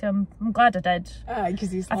reply to him. I'm glad I did. Because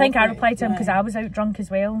he's I think I replied to him because I was out drunk as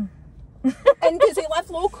well. And does he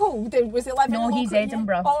live local? Was he living local? No, he's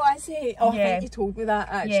Edinburgh. Oh, I see. Oh, I think you told me that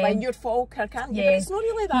actually. And you're Falkirk, can't you? But it's not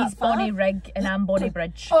really that he's far. Bonnie Rig and I'm Bonnie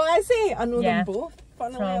Bridge. Oh, I see. I know them both.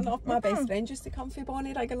 Funnily enough, my best friend used to come from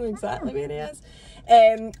Bonnie Rig. I know exactly where he is.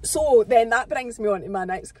 So then that brings me on to my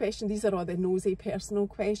next question. These are all the nosy personal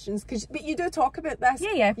questions. But you do talk about this.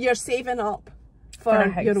 Yeah. You're saving up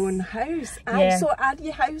for your own house. So are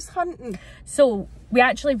you house hunting? So we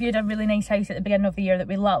actually viewed a really nice house at the beginning of the year that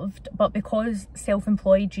we loved, but because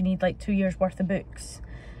self-employed you need like 2 years worth of books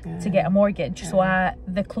to get a mortgage. So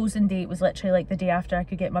the closing date was literally like the day after I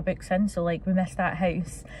could get my books in, so like we missed that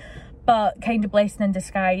house. But kind of blessing in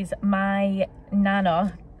disguise, my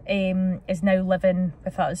nana is now living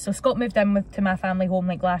with us. So Scott moved in to my family home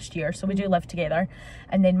like last year, so we do live together,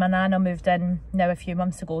 and then my nana moved in now a few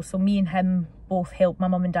months ago, so me and him both help my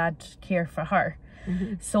mum and dad care for her.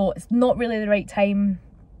 So it's not really the right time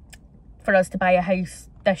for us to buy a house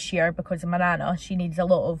this year because of my nana. She needs a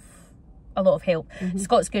lot of help.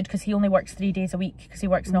 Scott's good because he only works 3 days a week because he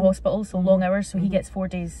works in a hospital, so long hours, so he gets 4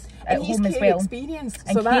 days at home as well. Experienced,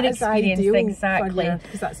 and so that is ideal, exactly,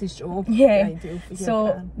 because that's his job. Yeah,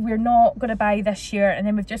 so we're not going to buy this year, and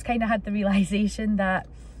then we've just kind of had the realisation that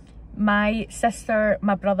my sister,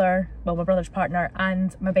 my brother, well, my brother's partner,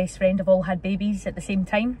 and my best friend have all had babies at the same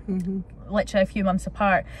time, literally a few months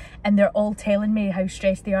apart, and they're all telling me how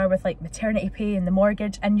stressed they are with like maternity pay and the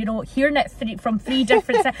mortgage, and you know, hearing it from three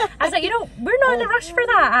different I was like, you know, we're not in a rush for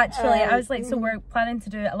that actually. I was like, so we're planning to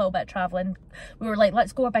do a little bit of travelling. We were like,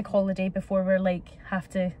 let's go a big holiday before we're like have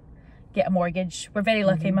to get a mortgage. We're very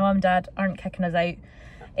lucky, my mum and dad aren't kicking us out.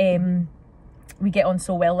 We get on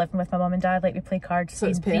so well living with my mum and dad, like we play cards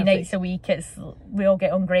so 3 nights a week, we all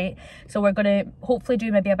get on great. So we're going to hopefully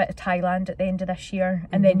do maybe a bit of Thailand at the end of this year,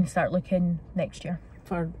 and then start looking next year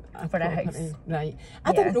for a house. Right.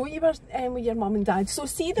 I didn't know you were with your mum and dad. So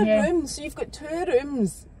see the rooms, so you've got 2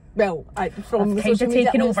 rooms. Well, from I've kind of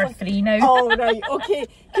taken over 3 now. Oh, right, okay.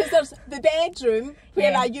 Because there's the bedroom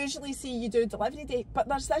where I usually see you do delivery date, but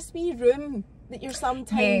there's this wee room that you're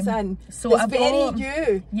sometimes in. So it's very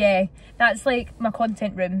you. Yeah, that's like my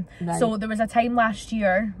content room. Right. So there was a time last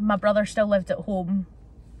year, my brother still lived at home.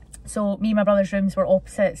 So me and my brother's rooms were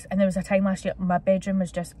opposites, and there was a time last year my bedroom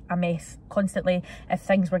was just a mess constantly if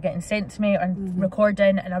things were getting sent to me or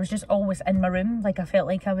recording, and I was just always in my room. Like I felt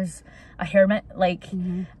like I was a hermit. Like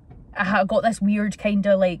I got this weird kind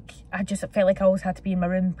of like, I just felt like I always had to be in my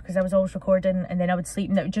room because I was always recording, and then I would sleep,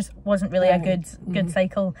 and it just wasn't really a good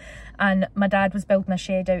cycle. And my dad was building a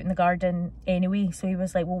shed out in the garden anyway, so he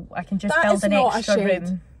was like, well, I can just build an extra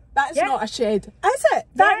room. That's not a shed, is it?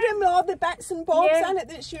 That room with all the bits and bobs in it,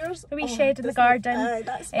 that's yours? A wee shed in the garden.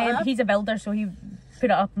 That's he's a builder, so he put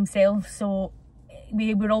it up himself. So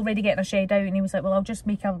we were already getting a shed out, and he was like, well, I'll just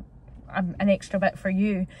make an extra bit for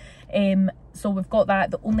you. So we've got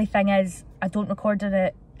that. The only thing is I don't record in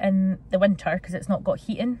it in the winter because it's not got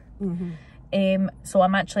heating. So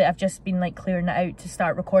I've just been like clearing it out to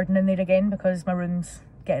start recording in there again because my room's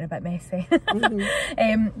getting a bit messy.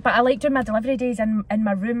 But I like doing my delivery days in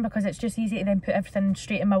my room because it's just easy to then put everything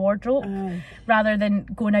straight in my wardrobe rather than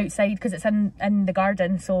going outside because it's in the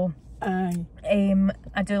garden. So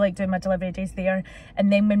I do like doing my delivery days there.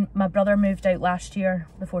 And then when my brother moved out last year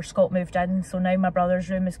before Scott moved in, so now my brother's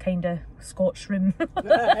room is kind of Scott's room.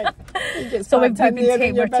 So we're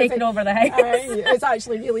taking over the house. It's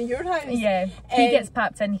actually really your house. Yeah, he gets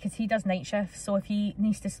papped in because he does night shifts, so if he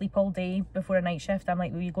needs to sleep all day before a night shift, I'm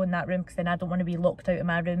like, will you go in that room, because then I don't want to be locked out of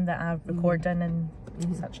my room that I record in and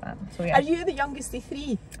such that. So yeah. Are you the youngest of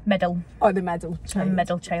three? Middle. Oh, the middle child. I'm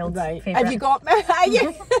middle child. Right. Favourite. Have you got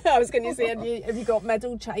I was going to say, have you got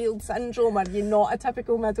middle child syndrome? Are you not a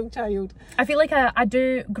typical middle child? I feel like I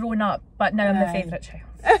do growing up, but now I'm the favourite child.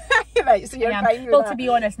 Right, so you're fine with well, that. to be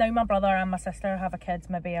honest, now my brother and my sister have a kid,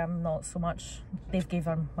 maybe I'm not so much. They've gave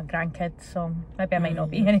her my grandkid, so maybe I might not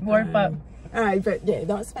be anymore, but yeah,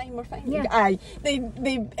 that's fine, we're fine. Yeah.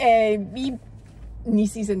 We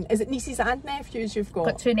nieces and nieces and nephews you've got?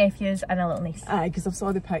 Got 2 nephews and a little niece. Because I've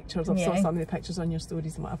saw the pictures, I've saw some of the pictures on your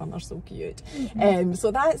stories and whatever, and they're so cute.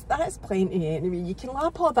 So that's plenty anyway. You can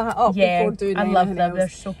lap all that up before doing anything love them, else. they're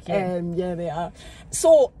so cute. Yeah, they are.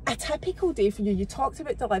 So a typical day for you, you talked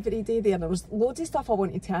about delivery day there, and there was loads of stuff I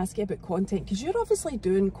wanted to ask you about content, because you're obviously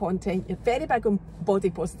doing content, you're very big on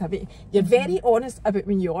body positivity, you're very honest about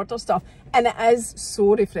when you order stuff, and it is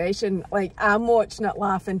so refreshing. Like, I'm watching it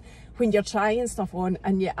laughing when you're trying stuff on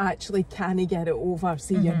and you actually can't get it over,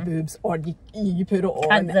 say your boobs, or you put it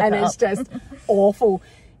on and it's just awful.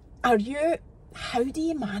 How do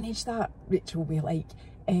you manage that, Rachel, with like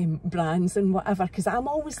brands and whatever? Because I'm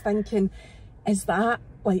always thinking, is that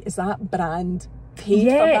brand paid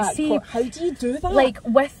for that? See, how do you do that? Like,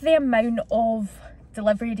 with the amount of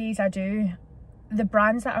delivery days I do, the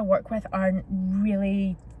brands that I work with aren't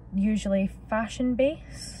really usually fashion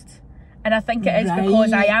based. And I think it is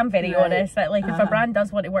because I am very honest, that like if a brand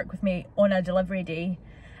does want to work with me on a delivery day,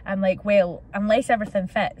 I'm like, well, unless everything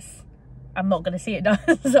fits, I'm not going to say it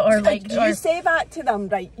does. Or like, do you say that to them,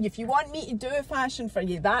 right? If you want me to do a fashion for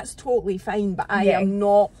you, that's totally fine, but I am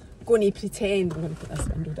not going to pretend. I'm going to put this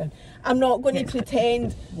window down. I'm not going to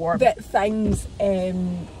pretend that things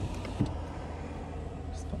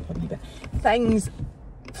things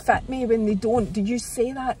fit me when they don't. Do you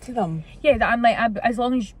say that to them? Yeah, that I'm like, as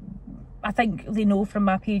long as I think they know from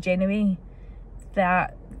my page anyway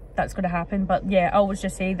that that's going to happen. But yeah, I always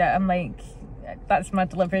just say that I'm like, that's my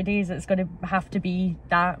delivery days, it's going to have to be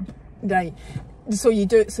that. Right. So you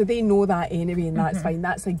do, so they know that anyway, and that's fine,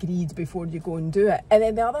 that's agreed before you go and do it. And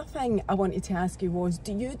then the other thing I wanted to ask you was,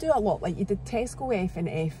 do you do a lot, like you did Tesco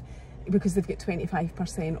F&F because they've got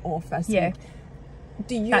 25% off this week?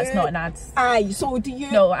 Do you, that's not an ad. So do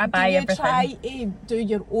you? No, I buy everything. Try to do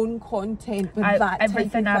your own content with that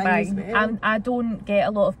everything type of I thing buy. as well? I don't get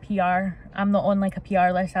a lot of PR. I'm not on like a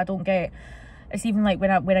PR list. I don't get. It's even like when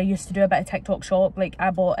I used to do a bit of TikTok shop, like I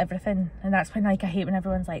bought everything, and that's when like I hate when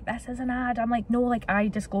everyone's like, this is an ad. I'm like, no, like I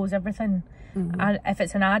disclose everything. And if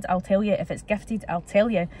it's an ad, I'll tell you. If it's gifted, I'll tell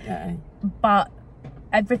you. But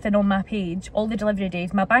everything on my page, all the delivery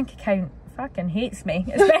days, my bank account fucking hates me,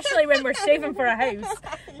 especially when we're saving for a house.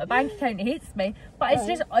 My bank account hates me, but it's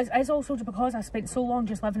just, it's also because I spent so long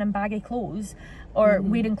just living in baggy clothes or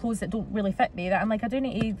wearing clothes that don't really fit me, that I'm like, I do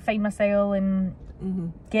need to find my style and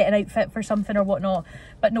get an outfit for something or whatnot.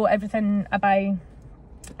 But no, everything I buy,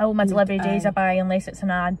 all my delivery days I buy, unless it's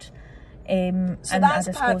an ad. So and that's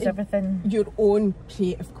I disclose everything. Your own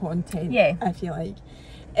creative content, I feel like.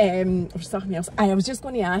 Or something else. I was just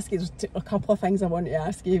going to ask you, there's a couple of things I want to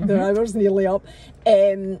ask you. The hour's nearly up.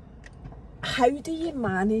 How do you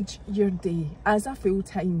manage your day as a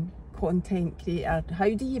full-time content creator? How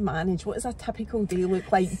do you manage, what does a typical day look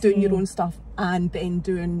like, doing your own stuff and then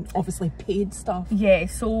doing obviously paid stuff? Yeah,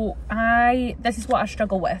 so this is what I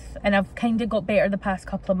struggle with, and I've kind of got better the past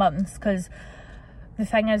couple of months, because the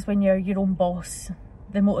thing is, when you're your own boss,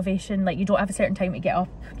 the motivation, like you don't have a certain time to get up,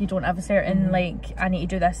 you don't have a certain like, I need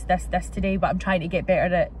to do this today, but I'm trying to get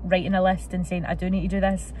better at writing a list and saying I do need to do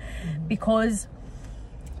this, because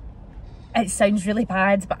it sounds really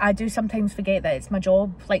bad, but I do sometimes forget that it's my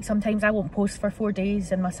job. Like sometimes I won't post for 4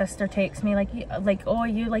 days and my sister texts me like, oh, are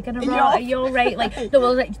you like in a rut? Are you all right? Like, no,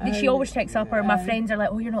 well, like, she always checks up, or my friends are like,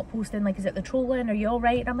 oh, you're not posting, like, is it the trolling? Are you all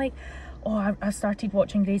right? And I'm like, oh, I started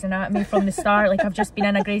watching Grey's Anatomy from the start. Like, I've just been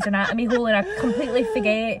in a Grey's Anatomy hole, and I completely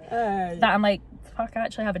forget that I'm like, fuck, I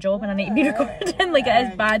actually have a job and I need to be recording. Like,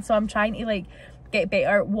 it is bad. So I'm trying to like get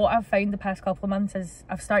better. What I've found the past couple of months is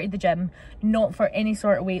I've started the gym, not for any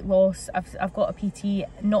sort of weight loss. I've got a PT,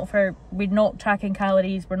 we're not tracking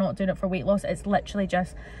calories, we're not doing it for weight loss. It's literally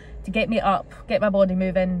just to get me up, get my body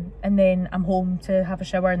moving, and then I'm home to have a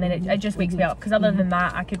shower, and then it just wakes me up, because other than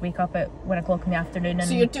that I could wake up at 1 o'clock in the afternoon. And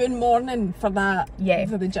so you're doing morning for that? Yeah,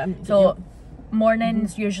 for the gym. So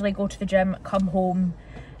mornings usually go to the gym, come home.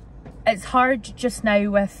 It's hard just now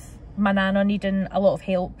with my nana needing a lot of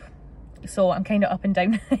help, so I'm kind of up and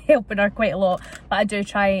down helping her quite a lot, but I do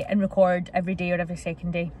try and record every day or every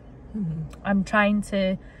second day. I'm trying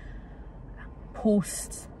to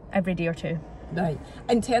post every day or two. Right.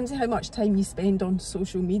 In terms of how much time you spend on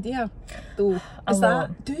social media, though, a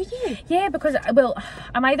lot. Do you? Yeah, because, well,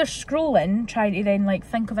 I'm either scrolling, trying to then like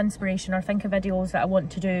think of inspiration or think of videos that I want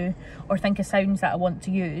to do or think of sounds that I want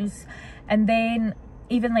to use, and then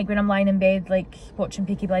even like when I'm lying in bed like watching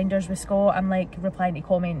Peaky Blinders with Scott, I'm like replying to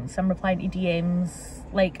comments, I'm replying to DMs,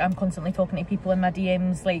 like I'm constantly talking to people in my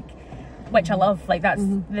DMs, like, which I love, like that's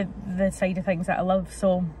the side of things that I love.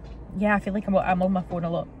 So yeah, I feel like I'm on my phone a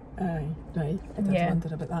lot. Aye, right, I did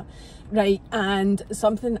wonder about that. Right, and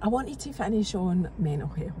something I wanted to finish on mental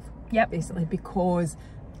health. Yep. Basically, because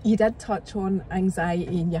you did touch on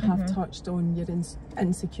anxiety and you have touched on your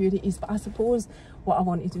insecurities, but I suppose what I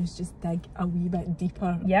want to do is just dig a wee bit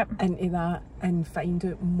deeper into that and find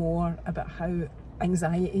out more about how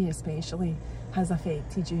anxiety especially has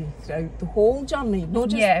affected you throughout the whole journey, not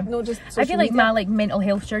just social I feel like media. my like mental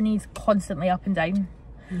health journey is constantly up and down.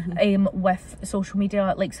 With social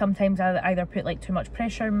media, like sometimes I either put like too much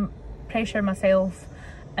pressure myself,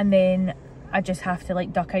 and then I just have to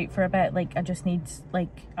like duck out for a bit. Like I just need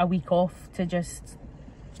like a week off to just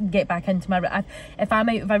get back into my if I'm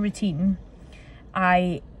out of a routine,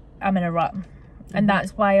 I'm in a rut. And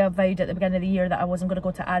that's why I vowed at the beginning of the year that I wasn't going to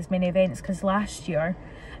go to as many events, because last year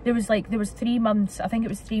there was 3 months, I think it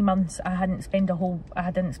was 3 months, I didn't spend a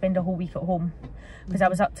whole week at home, because I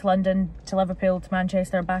was up to London, to Liverpool, to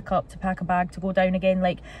Manchester, back up to pack a bag to go down again.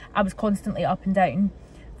 Like I was constantly up and down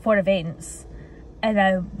for events,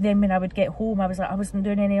 and then when I would get home I was like, I wasn't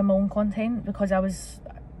doing any of my own content because I was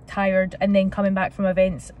tired, and then coming back from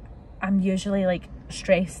events I'm usually like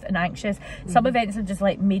stressed and anxious. Some events have just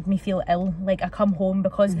like made me feel ill. Like I come home,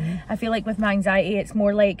 because I feel like with my anxiety it's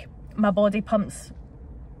more like my body pumps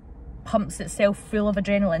itself full of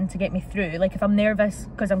adrenaline to get me through. Like if I'm nervous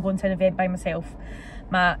because I'm going to an event by myself,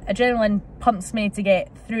 my adrenaline pumps me to get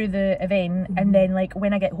through the event, and then like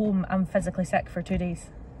when I get home I'm physically sick for 2 days.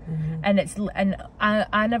 And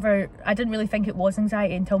I didn't really think it was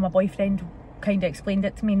anxiety until my boyfriend kind of explained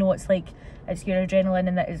it to me. No, it's like it's your adrenaline,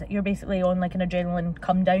 and that is you're basically on like an adrenaline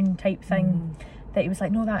come down type thing. That he was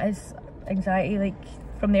like, no, that is anxiety, like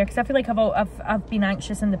from there, because I feel like I've been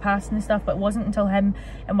anxious in the past and stuff, but it wasn't until him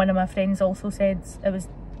and one of my friends also said it was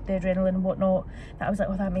the adrenaline and whatnot that I was like,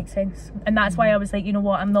 oh, that makes sense. And that's why I was like, you know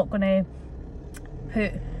what, I'm not gonna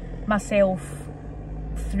put myself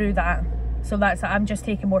through that. So I'm just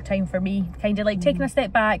taking more time for me, kind of like taking a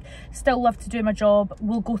step back. Still love to do my job,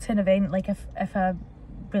 we'll go to an event like if I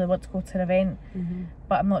really want to go to an event,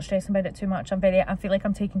 but I'm not stressing about it too much. I feel like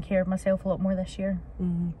I'm taking care of myself a lot more this year,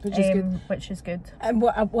 which is good. And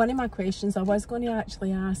one of my questions I was going to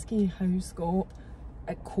actually ask you, how Scott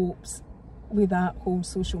copes with that whole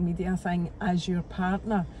social media thing as your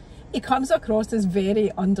partner. He comes across as very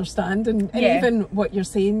understanding, and even what you're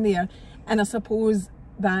saying there, and I suppose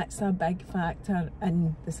that's a big factor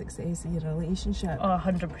in the success of your relationship. Oh,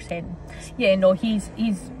 100%. Yeah, no, he's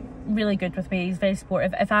really good with me. He's very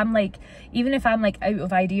supportive. If I'm like, even if I'm like out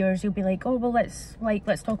of ideas, he'll be like, oh well, let's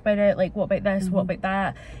talk about it, like what about this, what about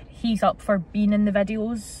that. He's up for being in the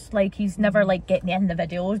videos. Like he's never like getting in the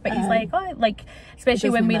videos, but he's like, oh, like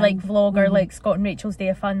especially when we like vlog or like Scott and Rachel's Day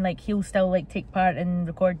of Fun, like he'll still like take part and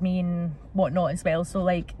record me and whatnot as well. So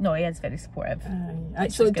like, no, he is very supportive.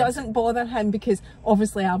 So it doesn't bother him, because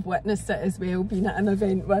obviously I've witnessed it as well, being at an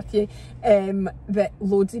event with you, that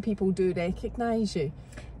loads of people do recognise you.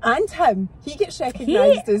 And him, he gets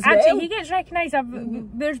recognised as well. Actually, he gets recognised.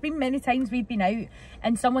 There's been many times we've been out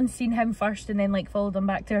and someone's seen him first and then like followed him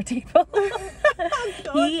back to our table.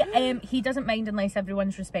 He doesn't mind unless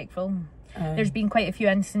everyone's respectful. There's been quite a few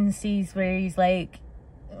instances where he's like,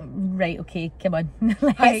 right, okay, come on.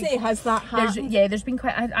 Like, has that happened? There's been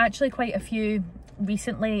quite a few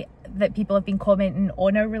recently that people have been commenting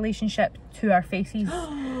on our relationship to our faces,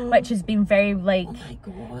 which has been very like, oh my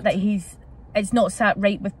God, that it's not sat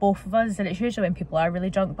right with both of us, and it's usually when people are really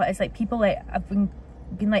drunk, but it's like people like have been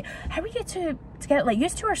like, how are you two together? Like, you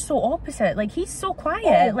two are so opposite. Like, he's so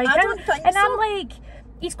quiet. Like, I don't think so. I'm like,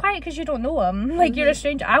 he's quiet because you don't know him. Like, you're a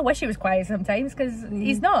stranger. I wish he was quiet sometimes, because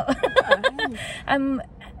he's not.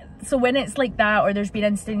 So when it's like that, or there's been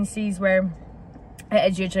instances where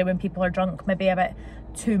it is usually when people are drunk, maybe a bit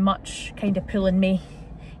too much, kind of pulling me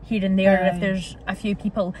here and there. If there's a few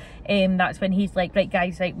people, that's when he's like, right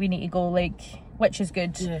guys, like we need to go, like, which is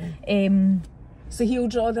good. So he'll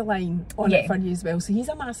draw the line on it for you as well. So he's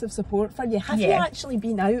a massive support for you. Have you actually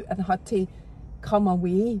been out and had to come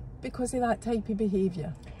away because of that type of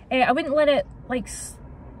behaviour? I wouldn't let it like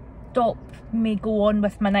stop me go on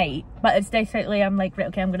with my night, but it's definitely, I'm like, right,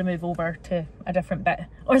 okay, I'm going to move over to a different bit.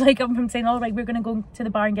 Or like I'm saying, all right, we're going to go to the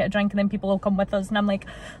bar and get a drink, and then people will come with us, and I'm like,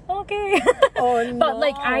 okay. Oh no. But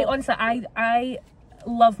like, I honestly, I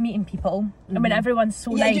love meeting people. I mean, everyone's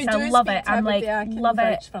so nice. I love it. I'm like, love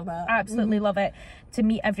it. Absolutely love it to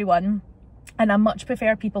meet everyone. And I much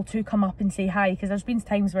prefer people to come up and say hi, because there's been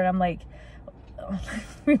times where I'm like,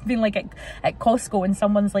 we've been like at Costco and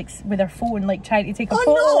someone's like with their phone like trying to take a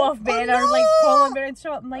photo of me, or like following me in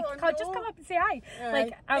shop. I'm like, just come up and say hi.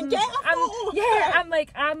 Like I'm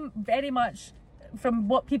like, I'm very much, from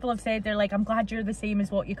what people have said, they're like, I'm glad you're the same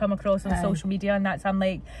as what you come across on social media, and that's, I'm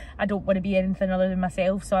like, I don't want to be anything other than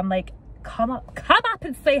myself, so I'm like, come up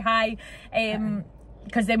and say hi.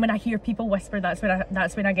 Because then when I hear people whisper, that's when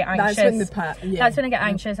I get anxious. That's when I get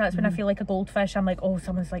anxious. That's when I feel like a goldfish. I'm like, oh,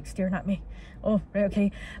 someone's like staring at me. Oh, right,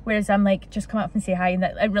 okay. Whereas I'm like, just come up and say hi, and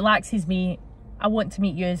that it relaxes me. I want to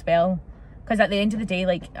meet you as well, because at the end of the day,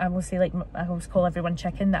 like I will say, like I always call everyone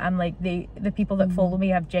chicken, that I'm like, the people that follow me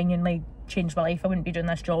have genuinely changed my life. I wouldn't be doing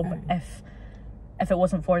this job if it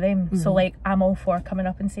wasn't for them. So like, I'm all for coming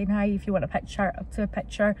up and saying hi. If you want a picture, up to a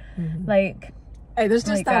picture, like. There's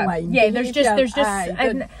just that line. Yeah, there's just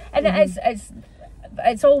and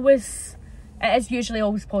it's always, it is usually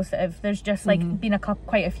always positive. There's just like been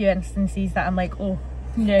quite a few instances that I'm like, oh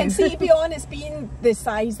no. And see, to be honest, being the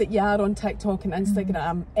size that you are on TikTok and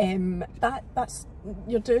Instagram, that's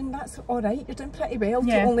all right. You're doing pretty well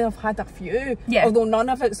to only have had a few, although none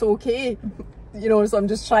of it's okay. You know, so I'm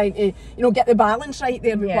just trying to, you know, get the balance right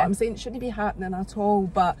there with what I'm saying. It shouldn't be happening at all,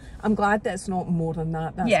 but I'm glad that it's not more than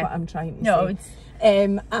that. That's what I'm trying to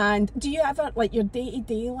say. And do you ever, like your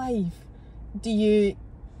day-to-day life, do you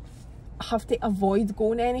have to avoid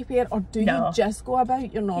going anywhere, or do you just go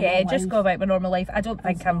about your normal life? Yeah, just go about my normal life. I don't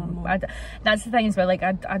think that's the thing as well, like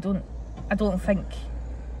I don't think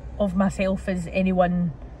of myself as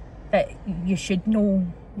anyone that you should know.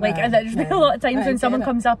 Like, there's been a lot of times when someone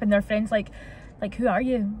comes up and their friend's like, who are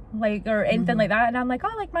you? Like, or anything like that. And I'm like,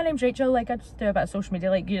 oh, like, my name's Rachel. Like, I just do a bit of social media.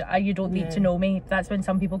 Like, you don't need to know me. That's when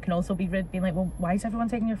some people can also be rude, being like, well, why is everyone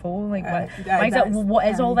taking your phone? Like, what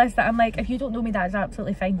is all this? That I'm like, if you don't know me, that is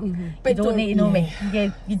absolutely fine. But you don't need to know me. Yeah,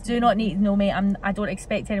 you do not need to know me. I don't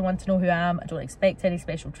expect anyone to know who I am. I don't expect any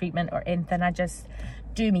special treatment or anything. I just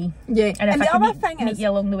do me. Yeah. And if I can meet you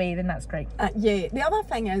along the way, then that's great. The other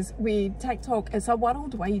thing is, with TikTok, it's a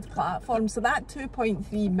worldwide platform, so that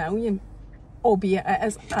 2.3 million, albeit it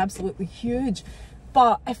is absolutely huge,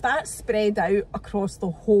 but if that's spread out across the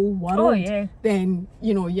whole world, then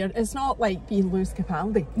you know, it's not like being Lewis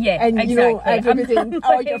Capaldi. And you know, everybody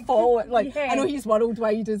you're following, like I know he's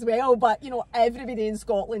worldwide as well, but you know, everybody in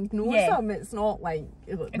Scotland knows him. It's not like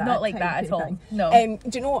that at all. No.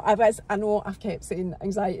 Do you know, I know I've kept saying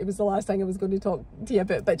anxiety was the last thing I was going to talk to you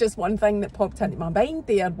about, but just one thing that popped into my mind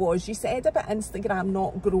there was, you said about Instagram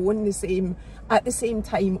not growing at the same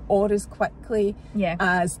time or as quickly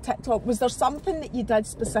as TikTok. Was there something that you did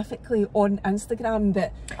specifically on Instagram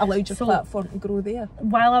that allowed your platform to grow there?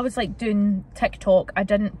 While I was like doing TikTok, I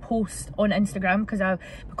didn't post on Instagram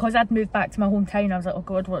because I'd moved back to my hometown. I was like, oh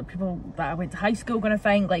god, what are people that I went to high school going to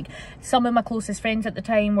think? Like, some of my closest friends at the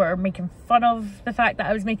time were making fun of the fact that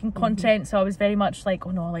I was making content, so I was very much like,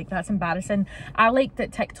 oh no, like that's embarrassing. I liked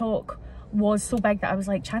that TikTok was so big that I was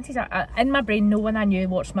like, chances are, in my brain, no one I knew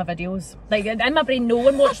watched my videos. Like, in my brain, no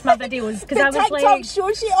one watched my videos, because I was TikTok like,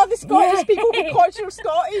 shows you all the Scottish people because you're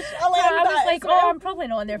Scottish. I was like, oh, I'm probably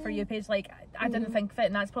not on there for you page. Like, I didn't think of it,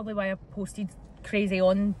 and that's probably why I posted crazy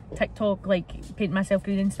on TikTok, like painting myself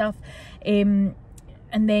green and stuff. And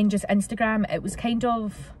then just Instagram, it was kind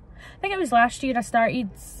of, I think it was last year I started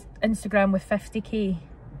Instagram with 50k.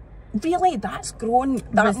 Really? That's grown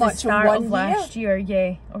that much in 1 year? Last year,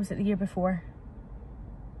 yeah. Or was it the year before?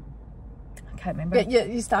 I can't remember. Yeah,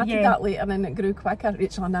 you started that later and it grew quicker.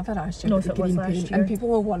 Rachel, I never asked you about the green paint, and people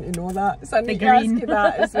will want to know that. So I need to ask you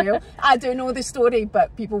that as well. I do know the story,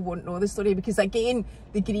 but people won't know the story, because again,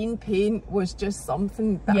 the green paint was just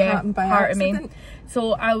something that happened by accident.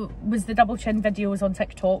 So I was the double chin videos on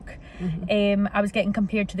TikTok. I was getting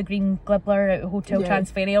compared to the green glibbler at Hotel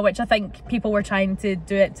Transferia, which I think people were trying to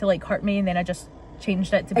do it to like hurt me, and then I just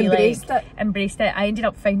changed it to be embraced it. I ended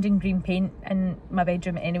up finding green paint in my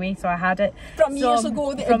bedroom anyway, so I had it from years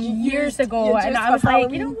ago. And I was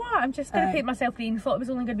like, you know what, I'm just going to paint myself green. Thought it was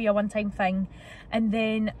only going to be a one-time thing. And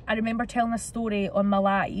then I remember telling a story on my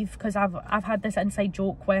live, because I've had this inside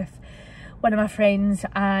joke with one of my friends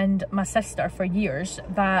and my sister for years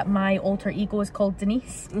that my alter ego is called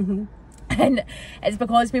Denise. And it's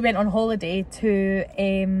because we went on holiday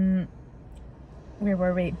to where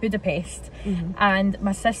were we? Budapest. And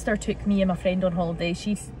my sister took me and my friend on holiday.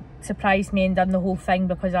 She surprised me and done the whole thing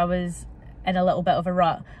because I was in a little bit of a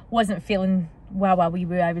rut. Wasn't feeling wee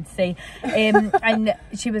woo, I would say. And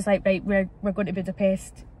she was like, right, we're going to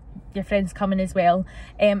Budapest. Your friend's coming as well.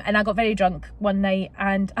 And I got very drunk one night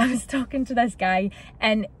and I was talking to this guy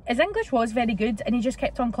and his English was very good and he just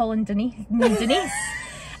kept on calling me Denise.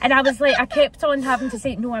 And I was like, I kept on having to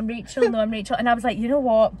say, no, I'm Rachel, no, I'm Rachel. And I was like, you know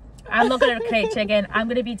what? I'm not going to correct you again. I'm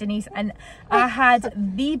going to be Denise. And I had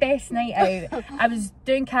the best night out. I was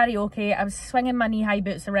doing karaoke. I was swinging my knee-high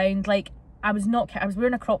boots around. Like, I was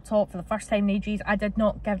wearing a crop top for the first time in ages. I did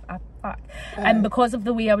not give a fuck. And because of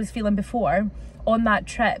the way I was feeling before, on that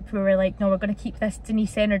trip we were like, no, we're going to keep this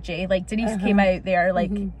Denise energy. Like Denise came out there, like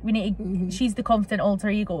we need to, she's the confident alter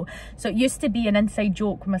ego. So it used to be an inside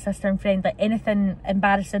joke with my sister and friend, like anything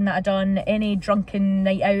embarrassing that I'd done, any drunken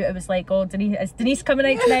night out, it was like, oh, Denise, is Denise coming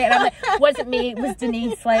out tonight? And I'm like, wasn't me, it was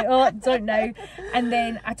Denise. Like, oh, don't know. And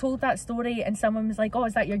then I told that story and someone was like, oh,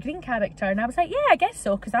 is that your green character? And I was like, yeah, I guess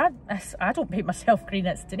so, because I don't paint myself green,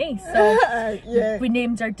 it's Denise. So we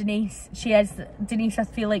named her Denise. She is Denise. I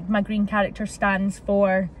feel like my green character stands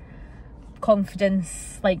for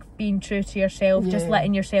confidence, like being true to yourself, just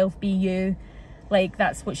letting yourself be you. Like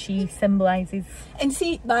that's what she symbolises. And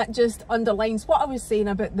see, that just underlines what I was saying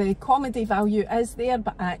about the comedy value is there,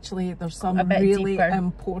 but actually there's some really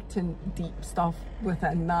important deep stuff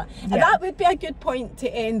within that. And that would be a good point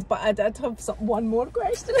to end, but I did have one more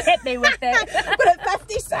question. Hit me with it. We're at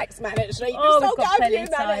 56 minutes, right? Oh, we've got plenty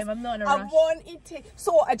of time. I'm not in a rush.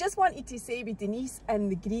 I just wanted to say with Denise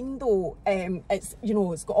and the green though, it's, you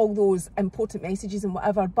know, it's got all those important messages and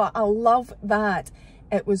whatever, but I love that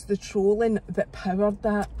it was the trolling that powered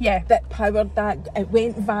that. Yeah. That powered that. It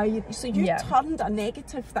went viral. So you turned a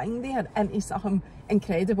negative thing there into something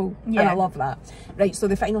incredible. Yeah. And I love that. Right, so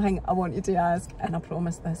the final thing I wanted to ask, and I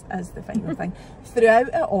promise this is the final thing. Throughout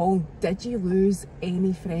it all, did you lose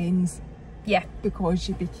any friends? Yeah. Because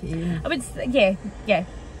you became... I would say, yeah.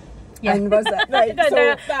 And was it? Right, no,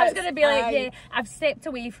 I was going to be like, I've stepped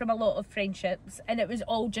away from a lot of friendships, and it was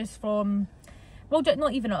all just from... Well,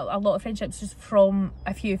 not even a lot of friendships, just from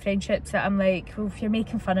a few friendships that I'm like, well, if you're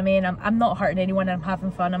making fun of me and I'm not hurting anyone and I'm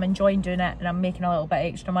having fun, I'm enjoying doing it and I'm making a little bit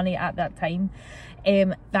extra money at that time,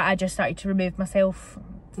 that I just started to remove myself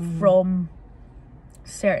from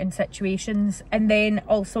certain situations. And then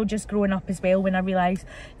also just growing up as well, when I realised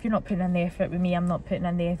if you're not putting in the effort with me, I'm not putting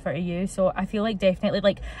in the effort with you. So I feel like definitely,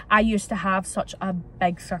 like I used to have such a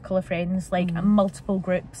big circle of friends, like multiple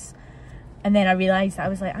groups, and then I realised that I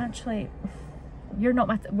was like, actually, you're not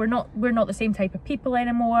we're not the same type of people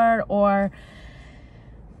anymore, or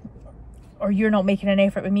you're not making an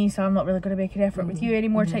effort with me, so I'm not really going to make an effort with you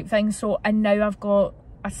anymore, type thing. So, and now I've got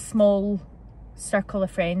a small circle of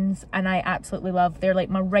friends and I absolutely love. They're like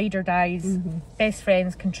my ride or dies, best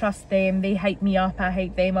friends, can trust them, they hype me up, I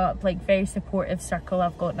hype them up, like very supportive circle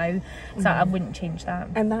I've got now. So I wouldn't change that.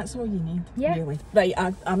 And that's all you need, really. Right,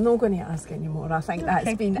 I'm not going to ask anymore. I think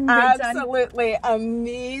that's been absolutely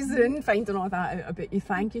amazing finding all that out about you.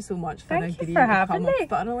 Thank you so much for agreeing to come. I've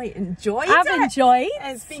thoroughly enjoyed it. I've enjoyed.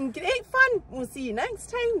 It's been great fun. We'll see you next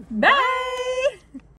time. Bye.